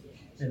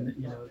 and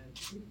you know,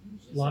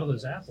 a lot of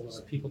those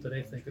apples people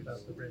today think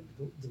about the red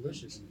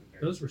delicious.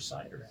 Those were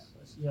cider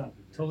apples. Yeah.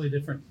 Totally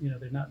different. You know,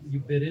 they're not. You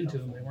bit into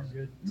them. They weren't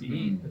good to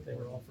eat, but they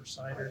were all for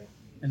cider.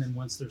 And then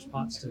once there's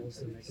pot stills,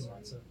 they're making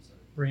lots of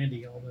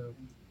brandy. Although,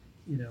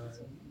 you know,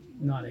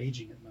 not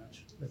aging it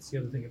much. That's the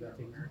other thing about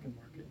the American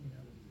market. You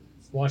know,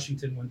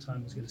 Washington one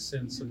time was going to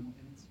send some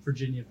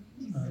Virginia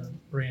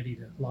brandy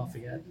to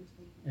Lafayette,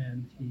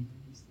 and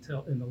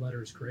in the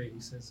letter is great. He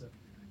says,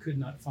 "I could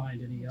not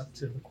find any up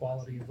to the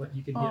quality of what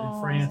you can get in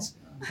France,"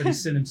 but he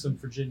sent him some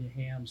Virginia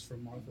hams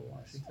from Martha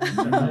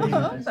Washington.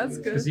 That's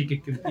good. Because he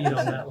could compete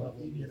on that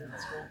level, you know.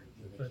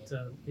 But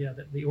yeah,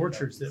 the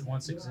orchards that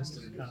once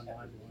existed are kind of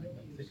mind blowing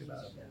when you think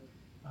about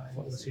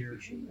what was here.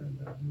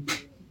 And,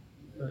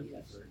 but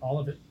all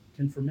of it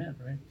can ferment,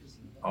 right?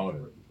 All of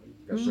it.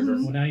 Got sugar.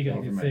 Well, now you got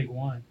to do Ferment. fig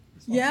wine.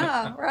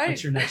 Yeah, right.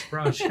 That's your next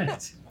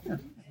project.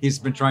 He's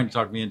been trying to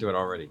talk me into it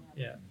already.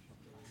 Yeah.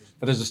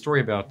 But there's a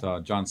story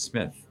about John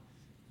Smith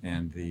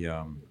and the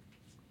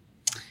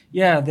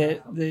Yeah,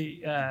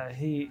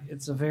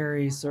 it's a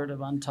very sort of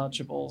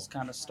untouchables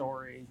kind of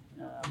story,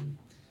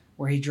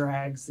 where he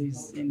drags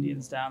these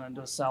Indians down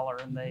into a cellar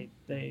and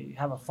they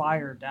have a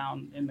fire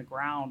down in the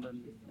ground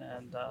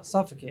and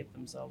suffocate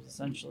themselves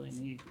essentially. And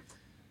he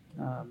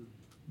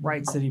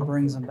writes that he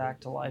brings them back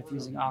to life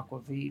using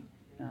aquavit,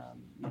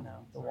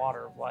 the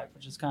water of life,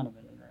 which is kind of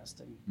an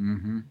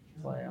interesting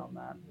play on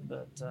that.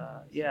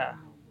 But yeah,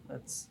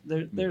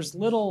 there's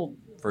little.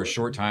 For a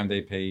short time,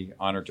 they pay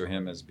honor to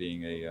him as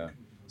being a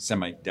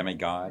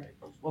demigod.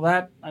 Well,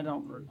 that I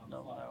don't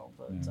know,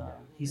 but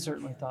he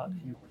certainly thought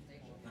he.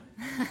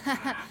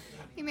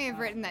 He may have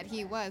written that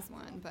he was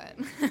one, but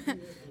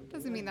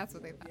doesn't mean that's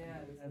what they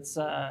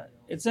thought.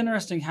 It's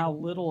interesting how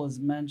little is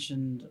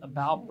mentioned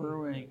about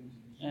brewing,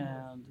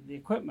 and the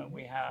equipment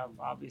we have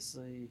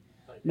obviously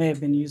may have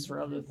been used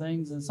for other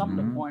things. And something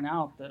to point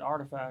out that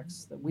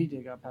artifacts that we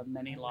dig up have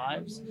many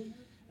lives.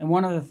 And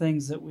one of the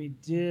things that we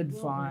did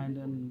find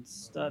in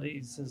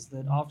studies is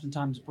that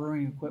oftentimes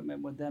brewing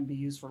equipment would then be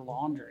used for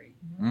laundry.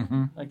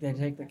 Like they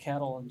take the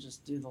kettle and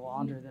just do the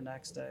laundry the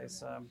next day.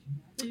 So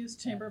They use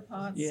chamber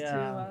pots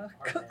Yeah.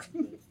 to cook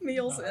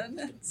meals in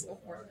and so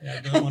forth.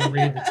 Yeah, I don't want to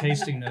read the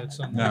tasting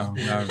notes on No,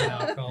 those no, beers and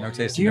alcohol. no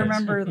tasting do you notes.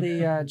 remember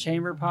the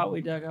chamber pot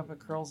we dug up at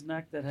Curl's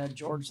Neck that had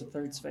George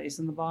III's face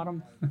in the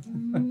bottom?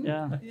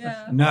 Yeah.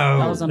 Yeah. No.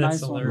 That was a That's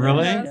nice one. hilarious.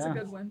 Really? That's Yeah. a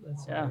good one.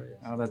 That's Yeah. hilarious.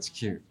 Oh, that's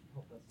cute.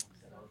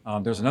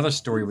 There's another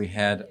story we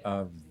had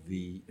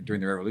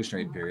during the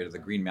Revolutionary period of the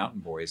Green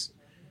Mountain Boys,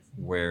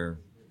 where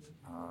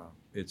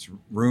it's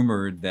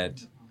rumored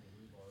that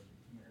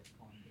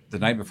the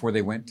night before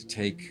they went to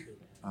take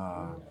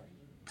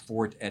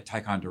fort at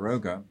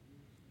Ticonderoga,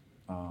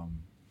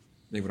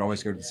 they would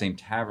always go to the same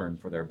tavern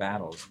for their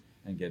battles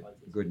and get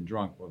good and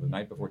drunk. Well, the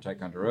night before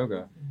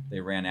Ticonderoga, they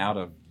ran out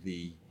of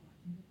the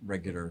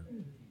regular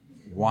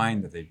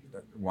wine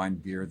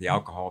beer, the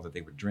alcohol that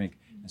they would drink,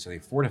 and so they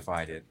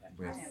fortified it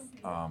with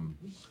it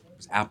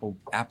was apple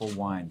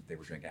wine that they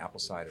would drink, apple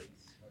cider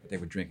that they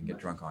would drink and get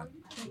drunk on,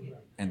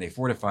 and they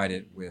fortified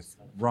it with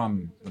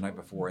rum the night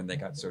before. And they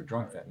got so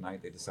drunk that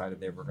night they decided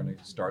they were going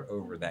to start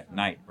over that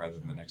night rather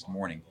than the next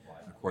morning,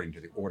 according to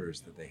the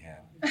orders that they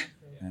had.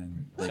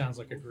 And Sounds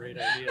like a great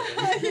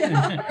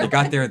idea. they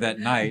got there that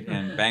night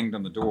and banged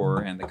on the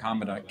door, and the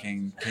commandant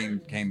came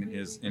in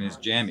his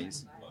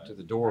jammies to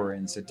the door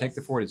and said, "Take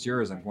the fort, it's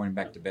yours. I'm going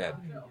back to bed."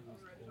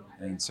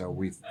 And so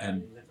if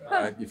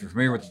you're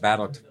familiar with the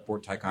battle at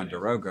Fort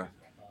Ticonderoga,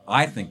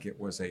 I think it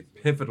was a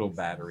pivotal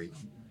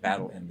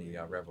battle in the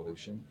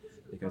Revolution,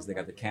 because they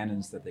got the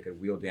cannons that they could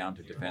wheel down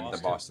to defend the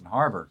Boston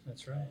Harbor,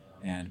 That's right.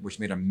 and which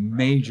made a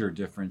major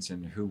difference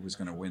in who was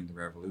going to win the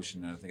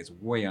Revolution. And I think it's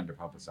way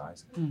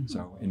underpublicized.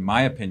 So, in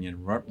my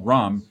opinion,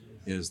 rum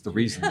is the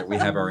reason that we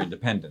have our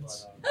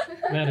independence.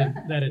 That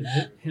and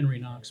Henry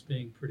Knox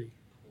being pretty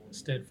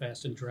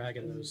steadfast in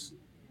dragging those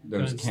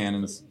Those guns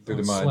cannons through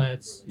the on mud.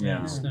 sleds Yeah.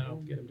 in the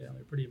snow, get them down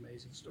there. Pretty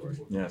amazing story.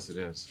 Yes, it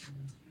is.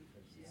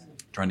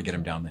 Trying to get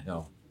them down the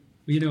hill.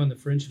 Well, in the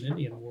French and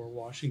Indian War,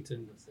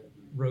 Washington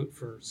wrote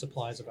for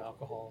supplies of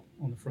alcohol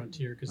on the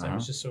frontier because that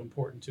was just so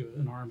important to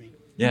an army.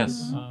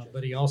 Yes.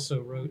 But he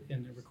also wrote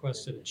and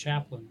requested a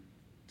chaplain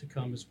to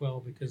come as well,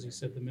 because he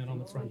said the men on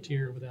the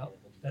frontier, without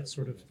that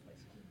sort of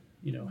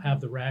have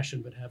the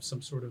ration, but have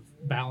some sort of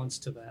balance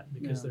to that,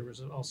 because there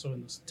was also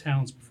in the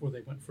towns before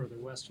they went further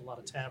west a lot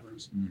of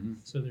taverns,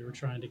 so they were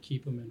trying to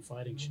keep them in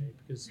fighting shape,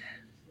 because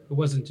it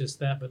wasn't just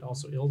that, but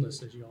also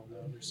illness, as you all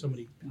know. There's so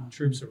many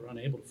troops who are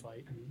unable to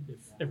fight, and if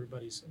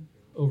everybody's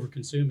over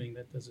consuming,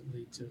 that doesn't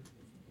lead to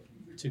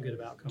too good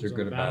of outcomes on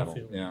the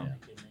battlefield. Yeah.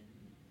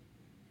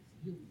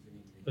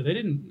 But they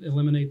didn't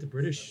eliminate the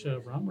British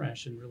rum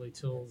ration really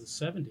till the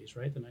 70s,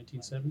 right? The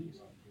 1970s.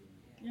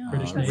 Yeah,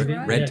 British that's Navy.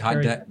 right.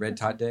 Red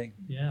Tide Day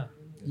Yeah,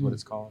 is what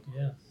it's called.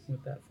 yeah,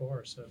 went that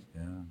far. So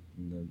Yeah,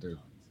 and the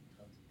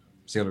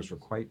sailors were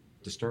quite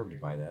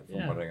disturbed by that, from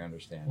Yeah. what I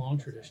understand. long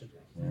tradition.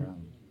 Yeah.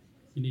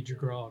 You need your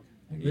grog.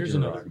 You need There's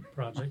your another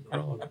grog. project,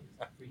 grog.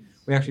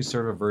 We actually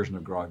serve a version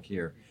of grog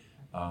here,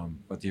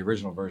 but the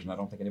original version, I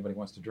don't think anybody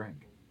wants to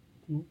drink.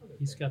 Well,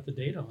 he's got the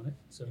data on it,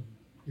 so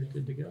you're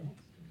good to go.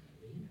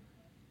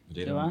 The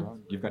data Do on I?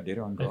 grog? You've got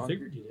data on I grog?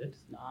 figured you did.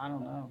 No, I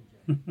don't know.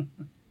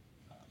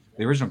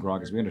 The original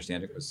grog, as we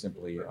understand it, was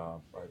simply a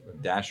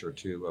dash or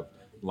two of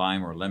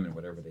lime or lemon,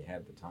 whatever they had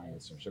at the time,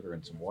 with some sugar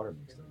and some water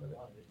mixed in with it.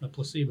 A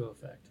placebo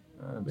effect.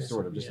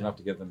 Sort of, just Yeah. enough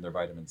to give them their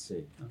vitamin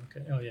C.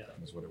 Okay. Oh yeah.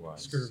 Was what it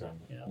was. Scurvy, So,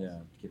 yeah.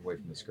 to keep away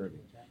from the scurvy.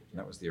 And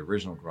that was the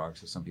original grog.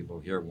 So some people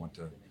here want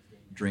to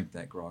drink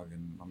that grog,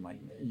 and I'm like,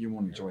 you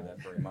won't enjoy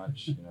that very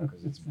much,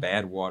 because it's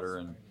bad water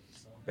and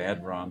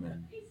bad rum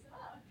and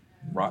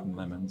rotten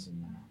lemons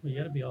and Well, you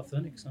got to be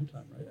authentic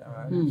sometime,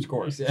 right? of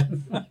course, yeah.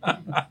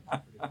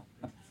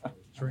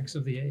 Drinks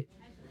of the age.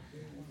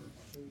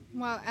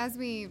 Well, as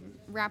we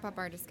wrap up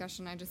our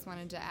discussion, I just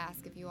wanted to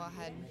ask if you all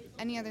had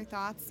any other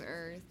thoughts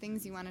or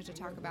things you wanted to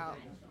talk about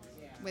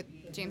with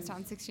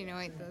Jamestown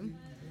 1608, the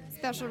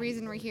special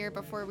reason we're here,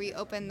 before we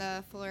open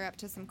the floor up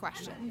to some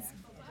questions.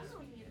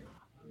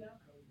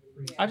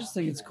 I just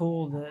think it's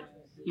cool that,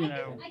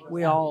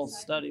 we all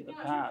study the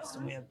past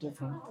and we have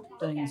different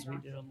things we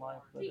do in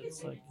life, but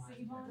it's like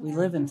we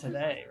live in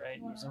today,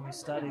 right? And so we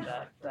study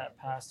that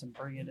past and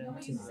bring it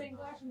into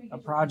a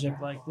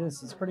project like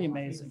this. It's pretty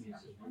amazing,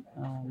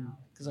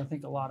 because I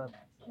think a lot of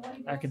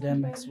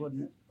academics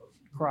wouldn't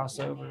cross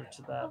over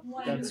to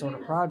that sort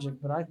of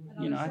project, but I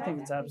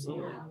think it's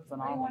absolutely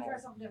phenomenal,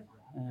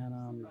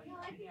 and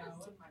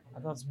I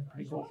thought it's a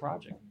pretty cool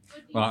project.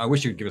 Well, I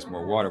wish you'd give us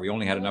more water. We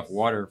only had enough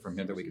water from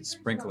him that we could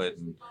sprinkle it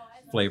and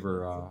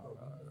flavor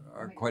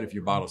quite a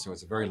few bottles, so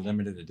it's a very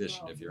limited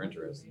edition if you're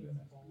interested in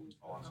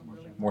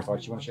it. More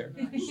thoughts you want to share?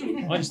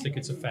 I just think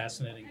it's a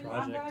fascinating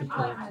project to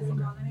pull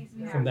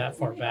from that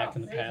far back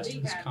in the past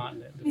of this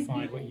continent to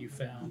find what you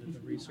found in the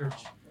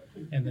research,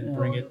 and then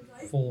bring it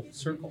full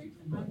circle.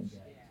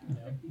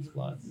 It's a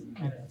lot.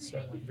 It's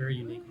a very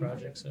unique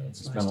project. So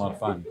it's Been a lot of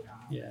fun.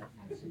 Yeah.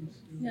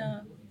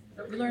 Yeah,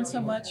 we learn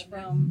so much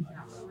from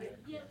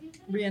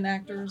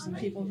reenactors and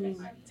people who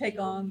take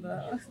on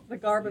the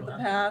garb of the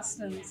past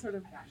and sort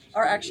of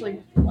are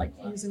actually like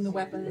using the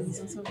weapons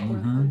and so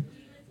forth.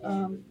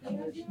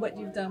 What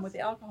you've done with the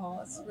alcohol,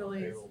 it's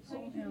really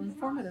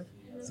informative.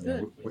 It's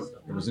good.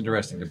 It was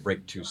interesting to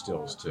break two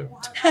stills too.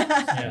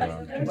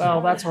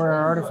 Well, that's where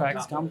our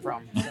artifacts come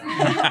from.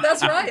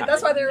 That's right.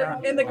 That's why they're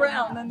in the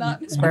ground and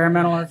not.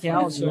 Experimental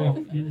archaeology.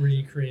 So you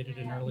recreated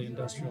an early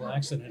industrial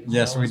accident. as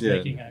Yes, well we as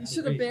did. making You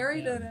should have activate.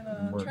 buried it in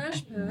a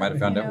trash pit. Might have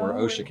found out where you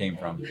know. OSHA came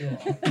from.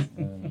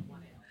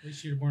 At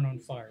least you weren't on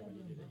fire when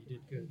you did it. You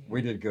did good.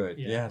 We did good.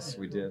 Yeah. Yes,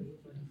 we did.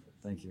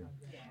 Thank you.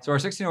 So our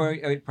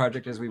 1608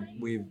 project, as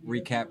we've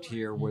recapped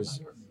here,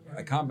 was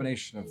a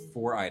combination of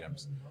 4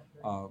 items.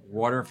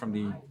 Water from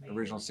the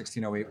original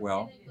 1608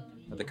 well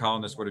that the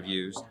colonists would have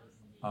used.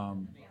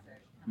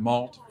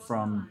 Malt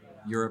from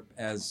Europe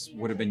as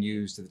would have been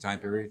used at the time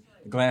period.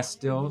 Glass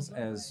stills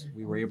as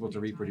we were able to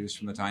reproduce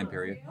from the time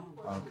period,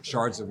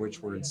 shards of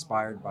which were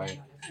inspired by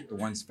the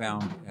ones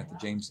found at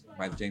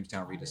by the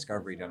Jamestown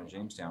rediscovery down in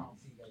Jamestown.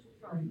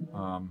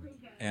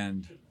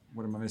 And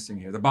what am I missing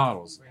here? The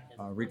bottles,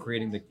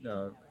 recreating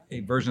a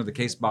version of the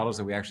case bottles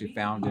that we actually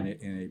found in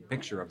a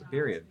picture of the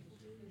period.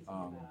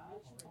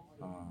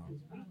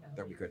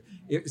 That we could.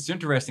 It's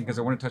interesting because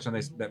I want to touch on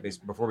that base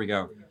before we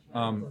go.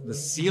 The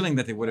sealing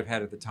that they would have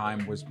had at the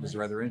time was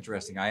rather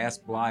interesting. I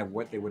asked Bly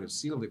what they would have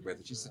sealed it with.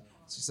 And she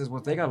says, well,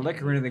 if they got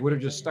liquor in it, they would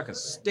have just stuck a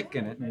stick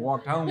in it and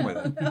walked home with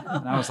it.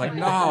 And I was like,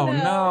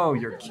 no,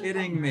 you're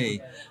kidding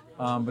me.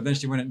 But then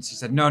she went and she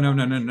said,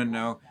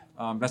 no.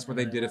 That's what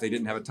they did if they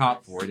didn't have a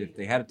top for it. If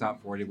they had a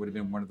top for it, it would have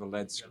been one of the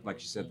lead, like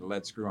she said, the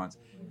lead screw-ons.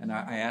 And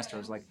I asked her, I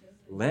was like,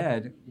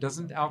 lead,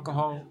 doesn't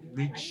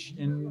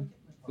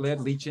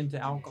lead leach into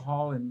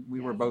alcohol? And we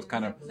were both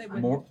kind of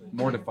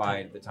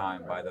mortified at the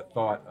time by the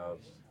thought of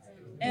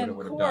what And it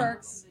would have done.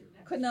 corks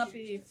could not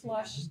be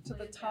flushed to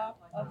the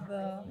top of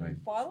the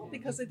bottle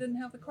because they didn't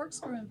have the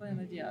corkscrew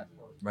invented yet.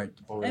 Right,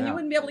 to pull it And you out.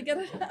 wouldn't be able to get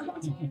it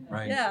out.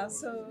 Right. Yeah,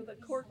 so the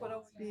cork would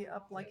always be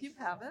up like you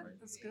have it.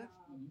 That's good.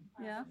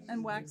 Yeah,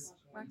 and wax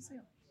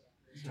seal.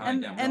 Tied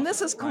And down and well.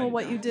 this is cool Tied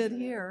what down. you did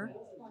here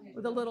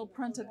with the little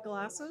printed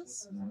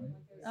glasses.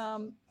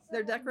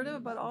 They're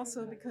decorative, but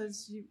also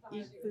because you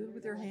eat food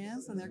with your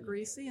hands and they're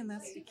greasy, and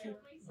that's to keep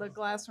the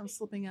glass from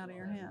slipping out of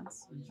your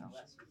hands. So,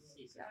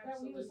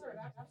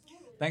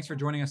 Thanks for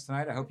joining us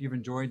tonight. I hope you've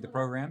enjoyed the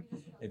program.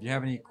 If you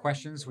have any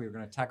questions, we're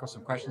going to tackle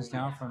some questions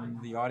now from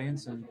the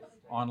audience and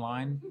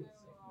online. Do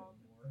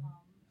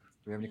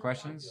we have any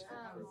questions?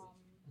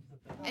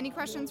 Any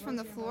questions from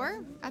the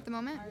floor at the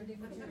moment?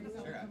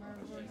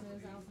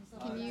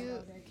 Can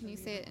you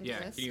say it into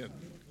this? Can you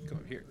come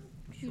up here?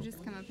 You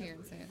just come up here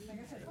and say it.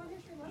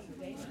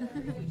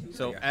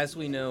 So, as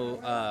we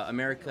know,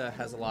 America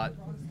has a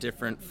lot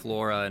different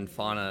flora and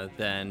fauna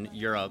than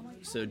Europe.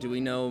 So, do we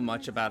know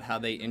much about how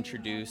they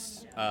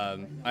introduce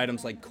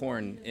items like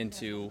corn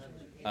into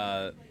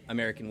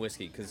American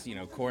whiskey? Because,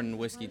 corn and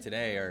whiskey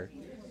today are,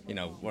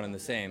 one and the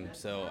same.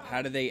 So,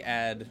 how do they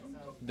add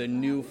the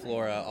new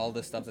flora, all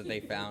the stuff that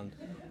they found,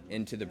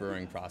 into the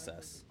brewing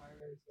process?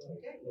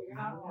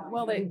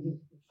 Well,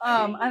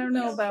 I don't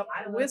know about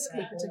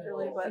whiskey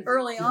particularly, but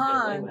early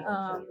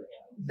on,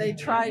 they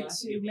tried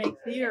to make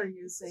beer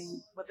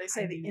using what they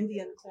say the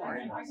Indian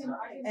corn,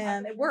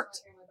 and it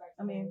worked.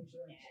 I mean,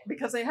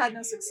 because they had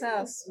no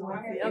success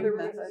with the other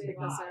method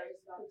because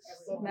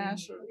their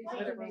mash or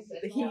whatever,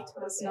 the heat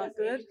was not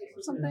good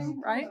or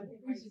something, right?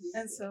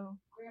 And so.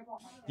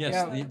 Yes,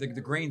 Yeah.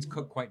 the grains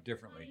cook quite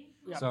differently.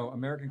 Yeah. So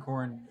American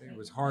corn, it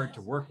was hard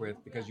to work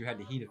with because you had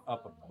to heat it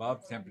up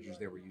above temperatures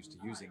they were used to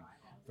using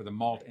for the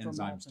malt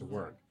enzymes to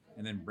work,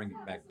 and then bring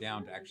it back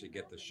down to actually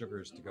get the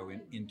sugars to go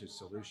into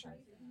solution.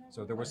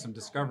 So there was some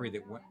discovery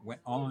that went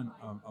on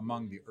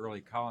among the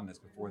early colonists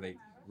before they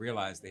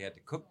realized they had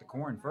to cook the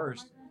corn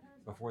first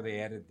before they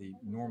added the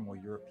normal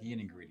European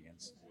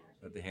ingredients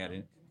that they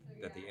added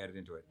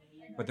into it.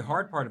 But the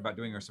hard part about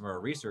doing some of our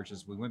research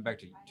is we went back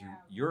to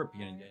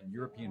European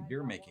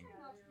beer making.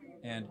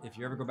 And if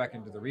you ever go back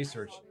into the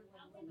research,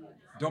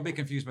 don't be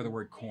confused by the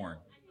word corn.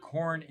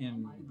 Corn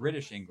in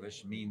British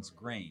English means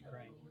grain.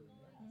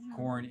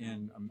 Corn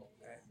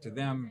to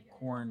them,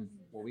 corn,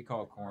 what we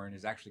call corn,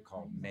 is actually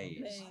called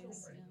maize.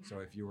 So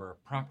if you were a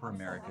proper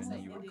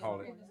American, you would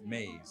call it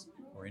maize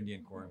or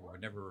Indian corn. We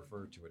would never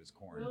refer to it as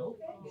corn.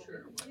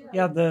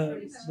 Yeah,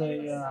 the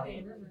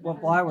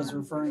what Bly was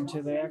referring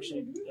to, they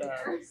actually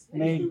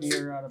made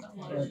beer out of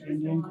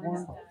Indian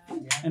corn,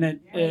 and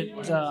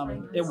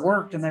it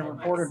worked, and they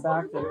reported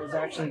back that it was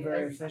actually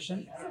very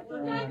efficient.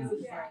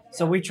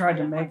 So we tried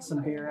to make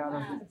some beer out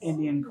of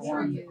Indian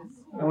corn,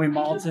 and we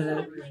malted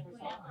it,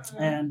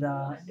 and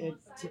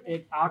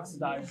it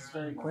oxidizes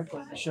very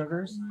quickly, the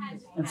sugars,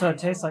 and so it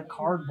tastes like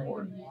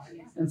cardboard.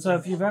 And so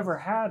if you've ever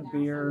had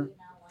beer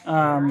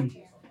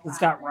that's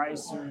got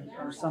rice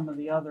or some of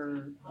the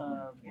other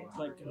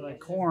like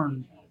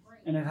corn,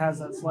 and it has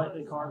that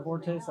slightly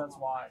cardboard taste, that's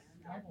why.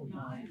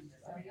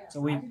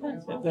 So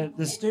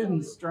the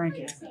students drank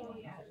it,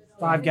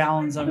 5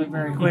 gallons of it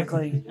very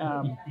quickly.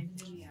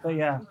 But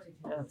yeah,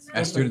 it's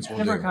As students will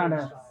different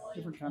do.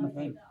 different kind of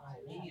thing.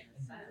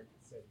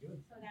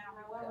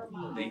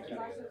 Thank you.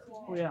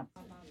 Oh yeah.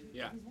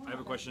 Yeah, I have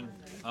a question.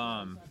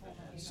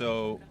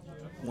 So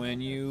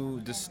when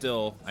you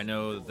distill, I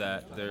know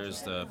that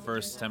there's the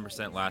first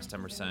 10%, last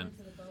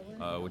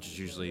 10%, which is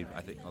usually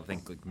I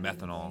think like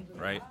methanol,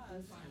 right?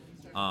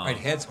 Right,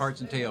 heads,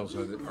 hearts, and tails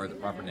are the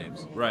proper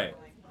names. Right.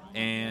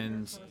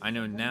 And I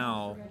know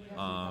now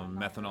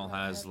methanol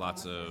has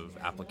lots of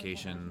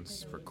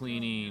applications for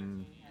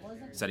cleaning,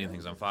 setting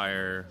things on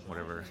fire,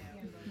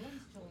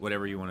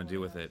 whatever you want to do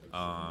with it.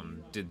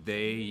 Did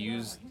they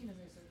use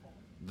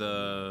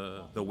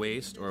the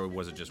waste, or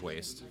was it just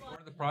waste? One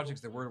of the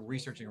projects that we're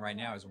researching right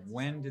now is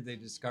when did they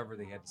discover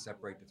they had to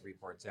separate the 3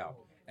 parts out?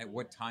 At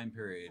what time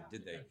period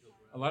did they?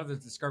 A lot of the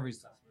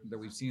discoveries that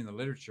we've seen in the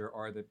literature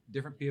are that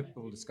different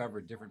people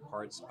discovered different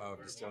parts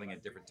of distilling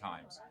at different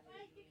times.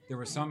 There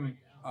was some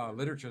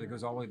literature that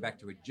goes all the way back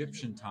to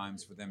Egyptian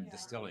times for them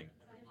distilling.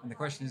 And the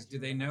question is,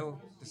 did they know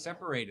to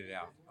separate it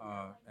out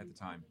at the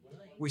time?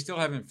 We still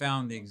haven't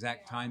found the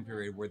exact time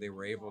period where they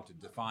were able to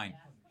define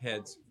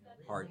heads,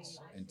 hearts,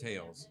 and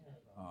tails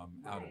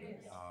out of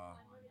it.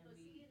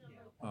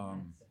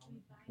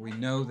 We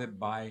know that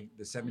by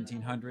the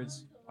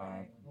 1700s,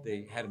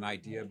 they had an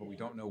idea, but we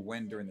don't know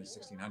when during the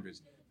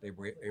 1600s they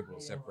were able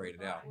to separate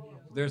it out.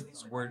 There's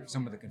where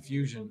some of the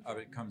confusion of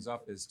it comes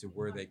up as to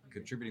where they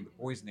contributing the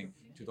poisoning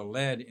to the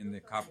lead in the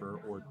copper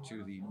or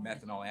to the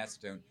methanol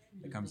acetone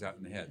that comes out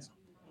in the heads.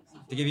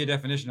 To give you a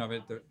definition of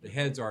it, the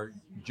heads are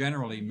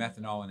generally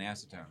methanol and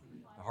acetone.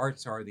 The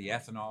hearts are the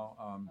ethanol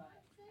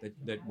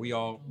that we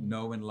all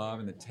know and love,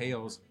 and the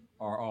tails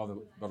are all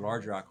the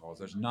larger alcohols.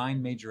 There's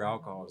 9 major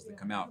alcohols that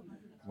come out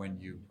when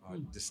you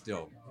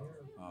distill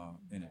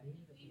in it.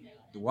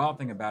 The wild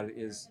thing about it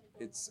is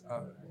it's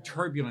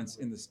turbulence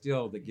in the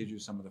still that gives you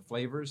some of the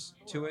flavors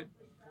to it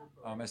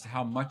as to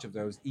how much of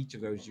each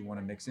of those you want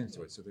to mix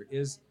into it. So there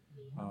is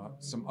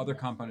some other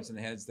components in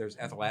the heads. There's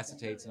ethyl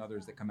acetates and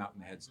others that come out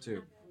in the heads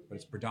too, but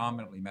it's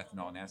predominantly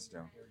methanol and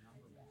acetone.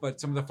 But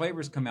some of the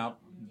flavors come out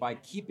by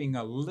keeping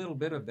a little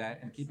bit of that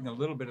and keeping a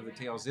little bit of the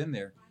tails in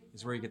there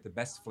is where you get the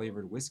best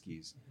flavored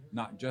whiskeys,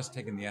 not just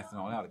taking the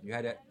ethanol out.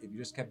 If you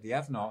just kept the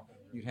ethanol,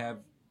 you'd have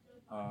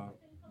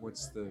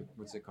what's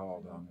it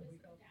called?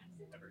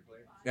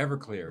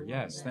 Everclear.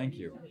 Yes, thank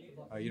you.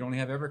 You'd only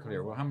have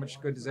Everclear. Well, how much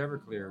good does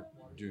Everclear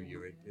do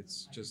you.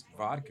 It's just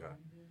vodka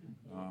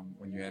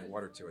when you add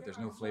water to it. There's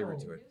no flavor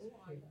to it.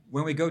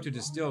 When we go to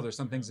distill, there's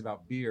some things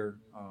about beer,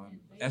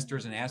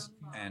 esters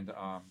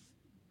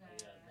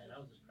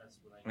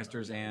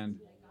and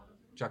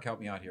Chuck, help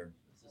me out here.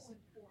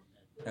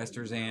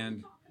 Esters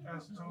and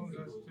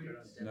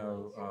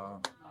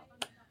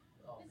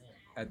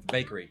at the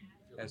bakery,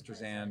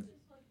 esters and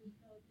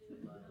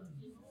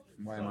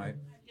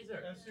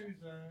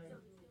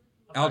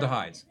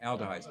aldehydes,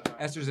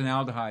 esters and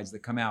aldehydes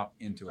that come out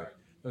into it.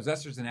 Those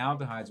esters and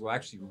aldehydes will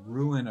actually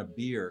ruin a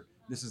beer.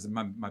 This is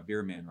my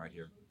beer man right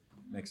here.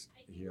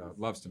 He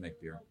loves to make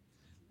beer.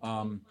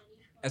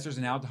 Esters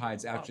and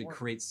aldehydes actually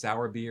create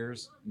sour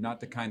beers, not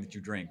the kind that you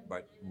drink,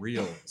 but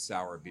real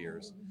sour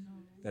beers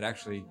that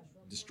actually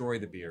destroy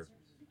the beer.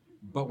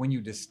 But when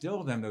you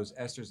distill them, those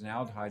esters and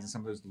aldehydes and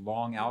some of those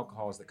long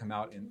alcohols that come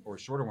out or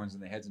shorter ones in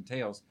the heads and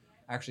tails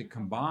actually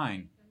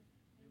combine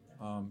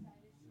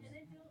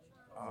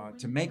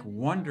to make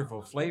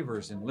wonderful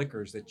flavors in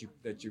liquors that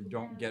you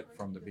don't get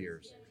from the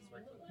beers.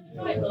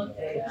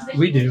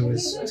 We do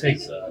is take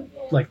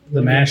like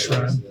the mash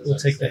run. We'll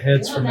take the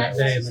heads from that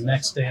day, and the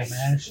next day of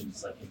mash,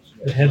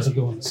 the heads will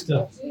go in the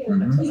still,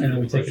 and then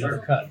we take another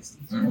cut.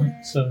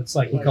 So it's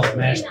like we call it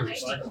mash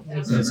boost.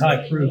 It's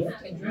high proof,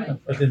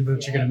 but then you're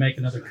going to make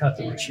another cut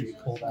to make sure you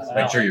pull that out.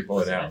 Make sure you pull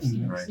it out,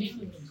 right?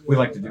 We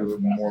like to do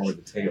it more with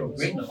the tails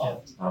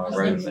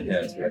rather than the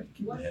heads. We have to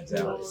keep the heads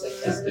out.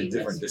 It's the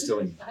different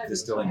distilling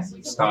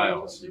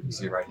styles. You can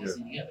see right here,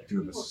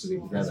 two of us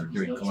sitting together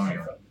doing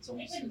colonial.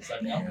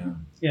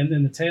 Yeah, and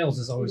then the tails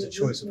is always a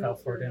choice of how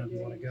far down you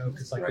want to go,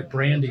 because like with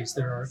brandies,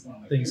 there are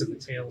things in the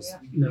tails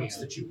notes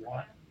that you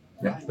want.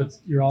 Yeah. But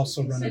you're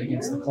also running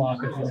against the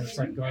clock. If it's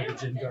like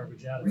garbage in,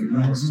 garbage out. If you're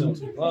running still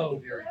too low,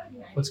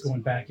 what's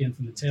going back in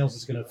from the tails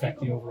is going to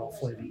affect the overall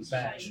flavor of the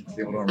batch.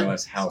 People don't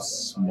realize how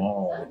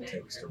small it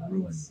takes to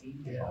ruin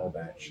a whole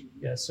batch.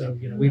 Yeah, so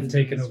we've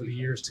taken over the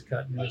years to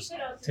cut those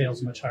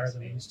tails much higher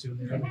than we used to in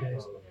the early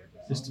days,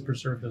 just to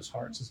preserve those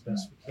hearts as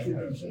best we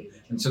can.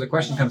 And so the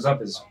question comes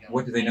up is,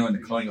 what do they know in the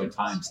colonial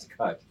times to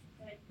cut?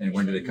 And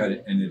when do they cut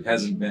it? And it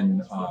hasn't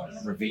been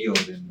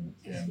revealed in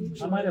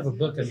I might have a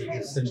book I need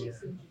to send you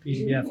a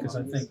PDF, because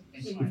I think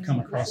we've come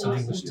across an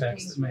English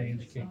text that may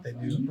indicate they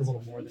knew a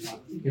little more than I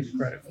give you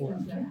credit for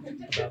about that. I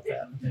think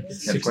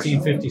it's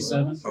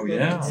 1657. Oh,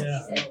 yeah.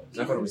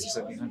 Yeah. I thought it was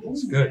the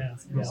 1700s. Good.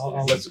 Yeah,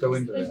 let's go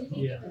into that.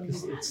 Yeah,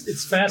 because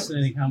it's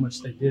fascinating how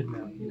much they did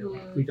know.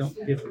 We don't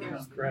give them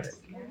enough credit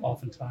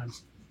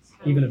oftentimes,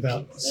 even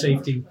about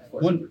safety.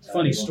 One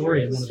funny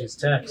story in one of these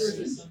texts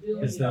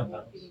is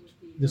that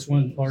this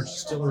one large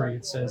distillery,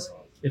 it says,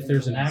 if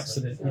there's an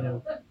accident,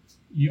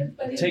 you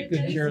take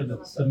good care of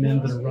the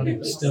men that are running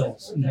the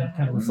stills, and that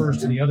kind of refers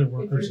to the other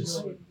workers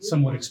as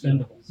somewhat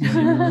expendable.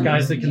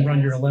 Guys that can run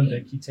your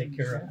alembic, you take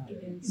care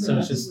of. So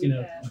it's just,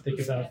 think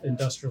about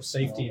industrial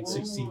safety in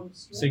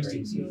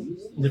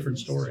 1660s, different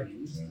story.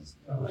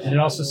 And it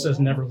also says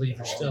never leave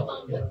your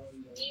still.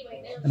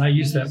 And I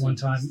used that one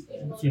time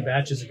a few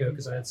batches ago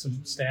because I had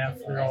some staff,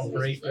 they're all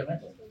great,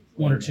 but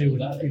one or two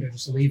would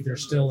just leave their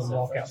still and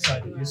walk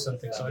outside to do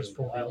something. So I just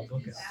pulled out a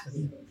book out.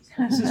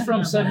 This is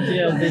from 70. You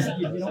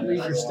don't leave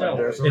your still.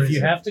 If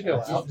you have to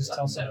go out, just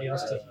tell somebody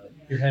else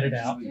you're headed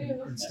out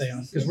and stay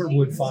on, because we're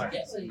wood fire.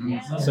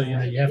 So you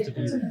have to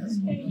be there.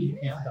 You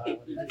can't dial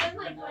it.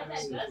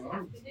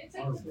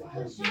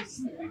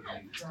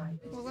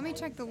 Well, let me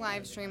check the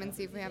live stream and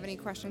see if we have any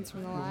questions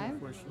from the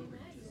live.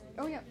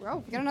 Oh yeah.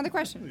 Oh, we got another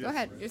question. Go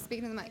ahead. You're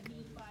speaking to the mic.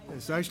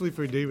 It's actually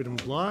for David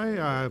and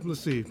Bly.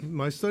 Let's see.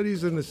 My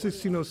studies in the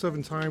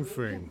 1607 time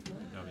frame.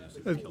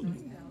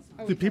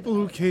 The people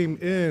who came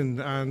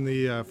in on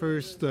the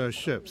first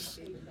ships,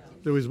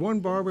 there was one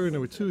barber and there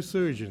were two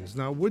surgeons.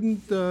 Now,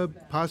 wouldn't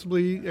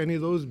possibly any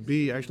of those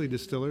be actually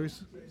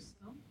distillers?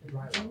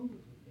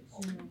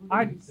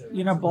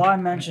 Bly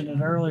mentioned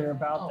it earlier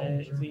about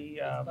the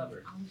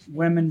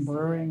women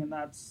brewing, and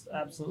that's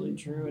absolutely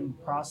true, and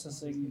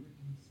processing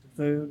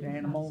food,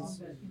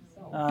 animals.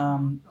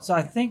 So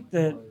I think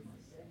that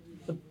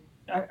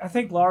I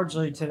think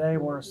largely today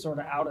we're sort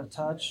of out of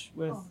touch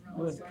with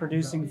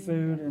producing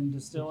food and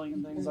distilling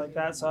and things like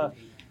that. So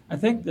I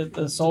think that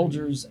the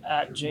soldiers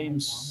at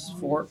James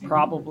Fort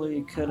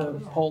probably could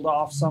have pulled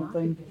off some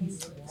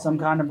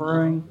kind of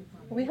brewing.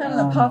 We had an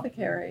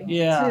apothecary too,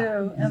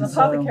 and and the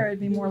apothecary would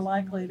be more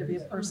likely to be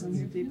a person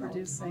who'd be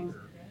producing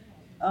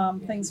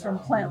things from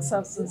plant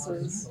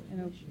substances,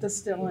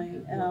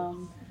 distilling.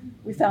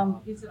 We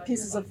found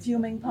pieces of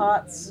fuming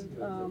pots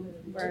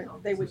where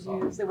they would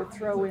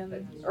throw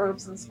in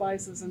herbs and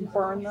spices and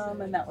burn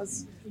them, and that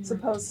was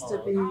supposed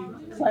to be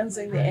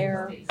cleansing the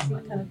air,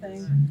 that kind of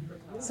thing.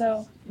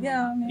 So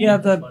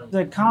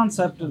the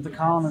concept of the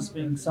colonists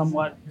being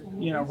somewhat,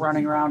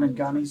 running around in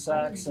gunny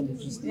sacks and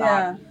just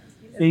not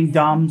being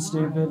dumb,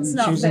 stupid, and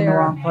choosing the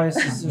wrong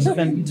places has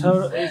been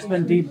it's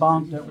been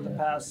debunked over the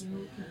past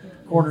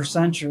quarter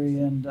century.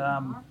 And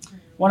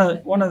one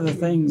of the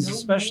things,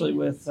 especially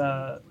with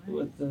the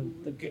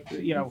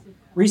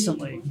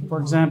recently, for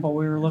example,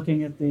 we were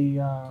looking at the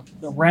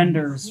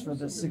renders for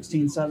the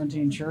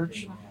 1617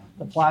 church,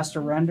 the plaster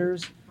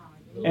renders.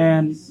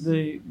 And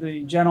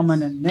the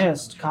gentleman in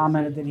NIST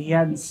commented that he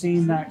hadn't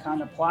seen that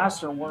kind of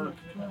plaster work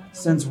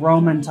since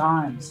Roman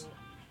times.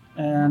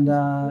 And,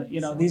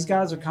 these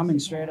guys are coming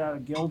straight out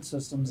of guild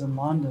systems in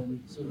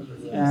London,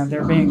 and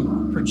they're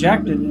being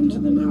projected into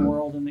the New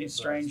World in these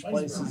strange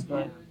places.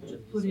 But,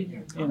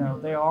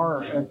 they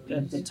are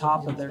at the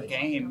top of their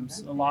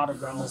games. A lot of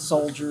them, the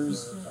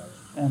soldiers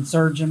and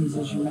surgeons,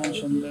 as you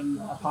mentioned, and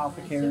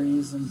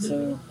apothecaries. And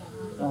so,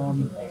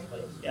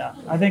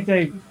 I think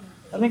they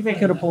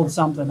could have pulled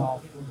something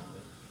off.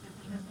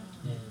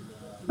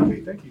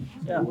 Okay, thank you.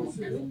 Yeah. Well,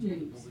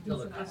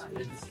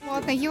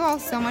 thank you all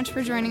so much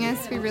for joining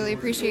us. We really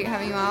appreciate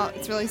having you out.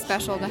 It's really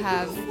special to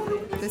have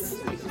this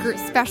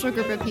special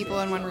group of people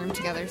in one room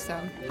together. So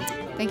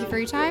thank you for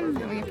your time,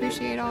 and we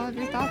appreciate all of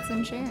your thoughts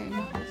and sharing.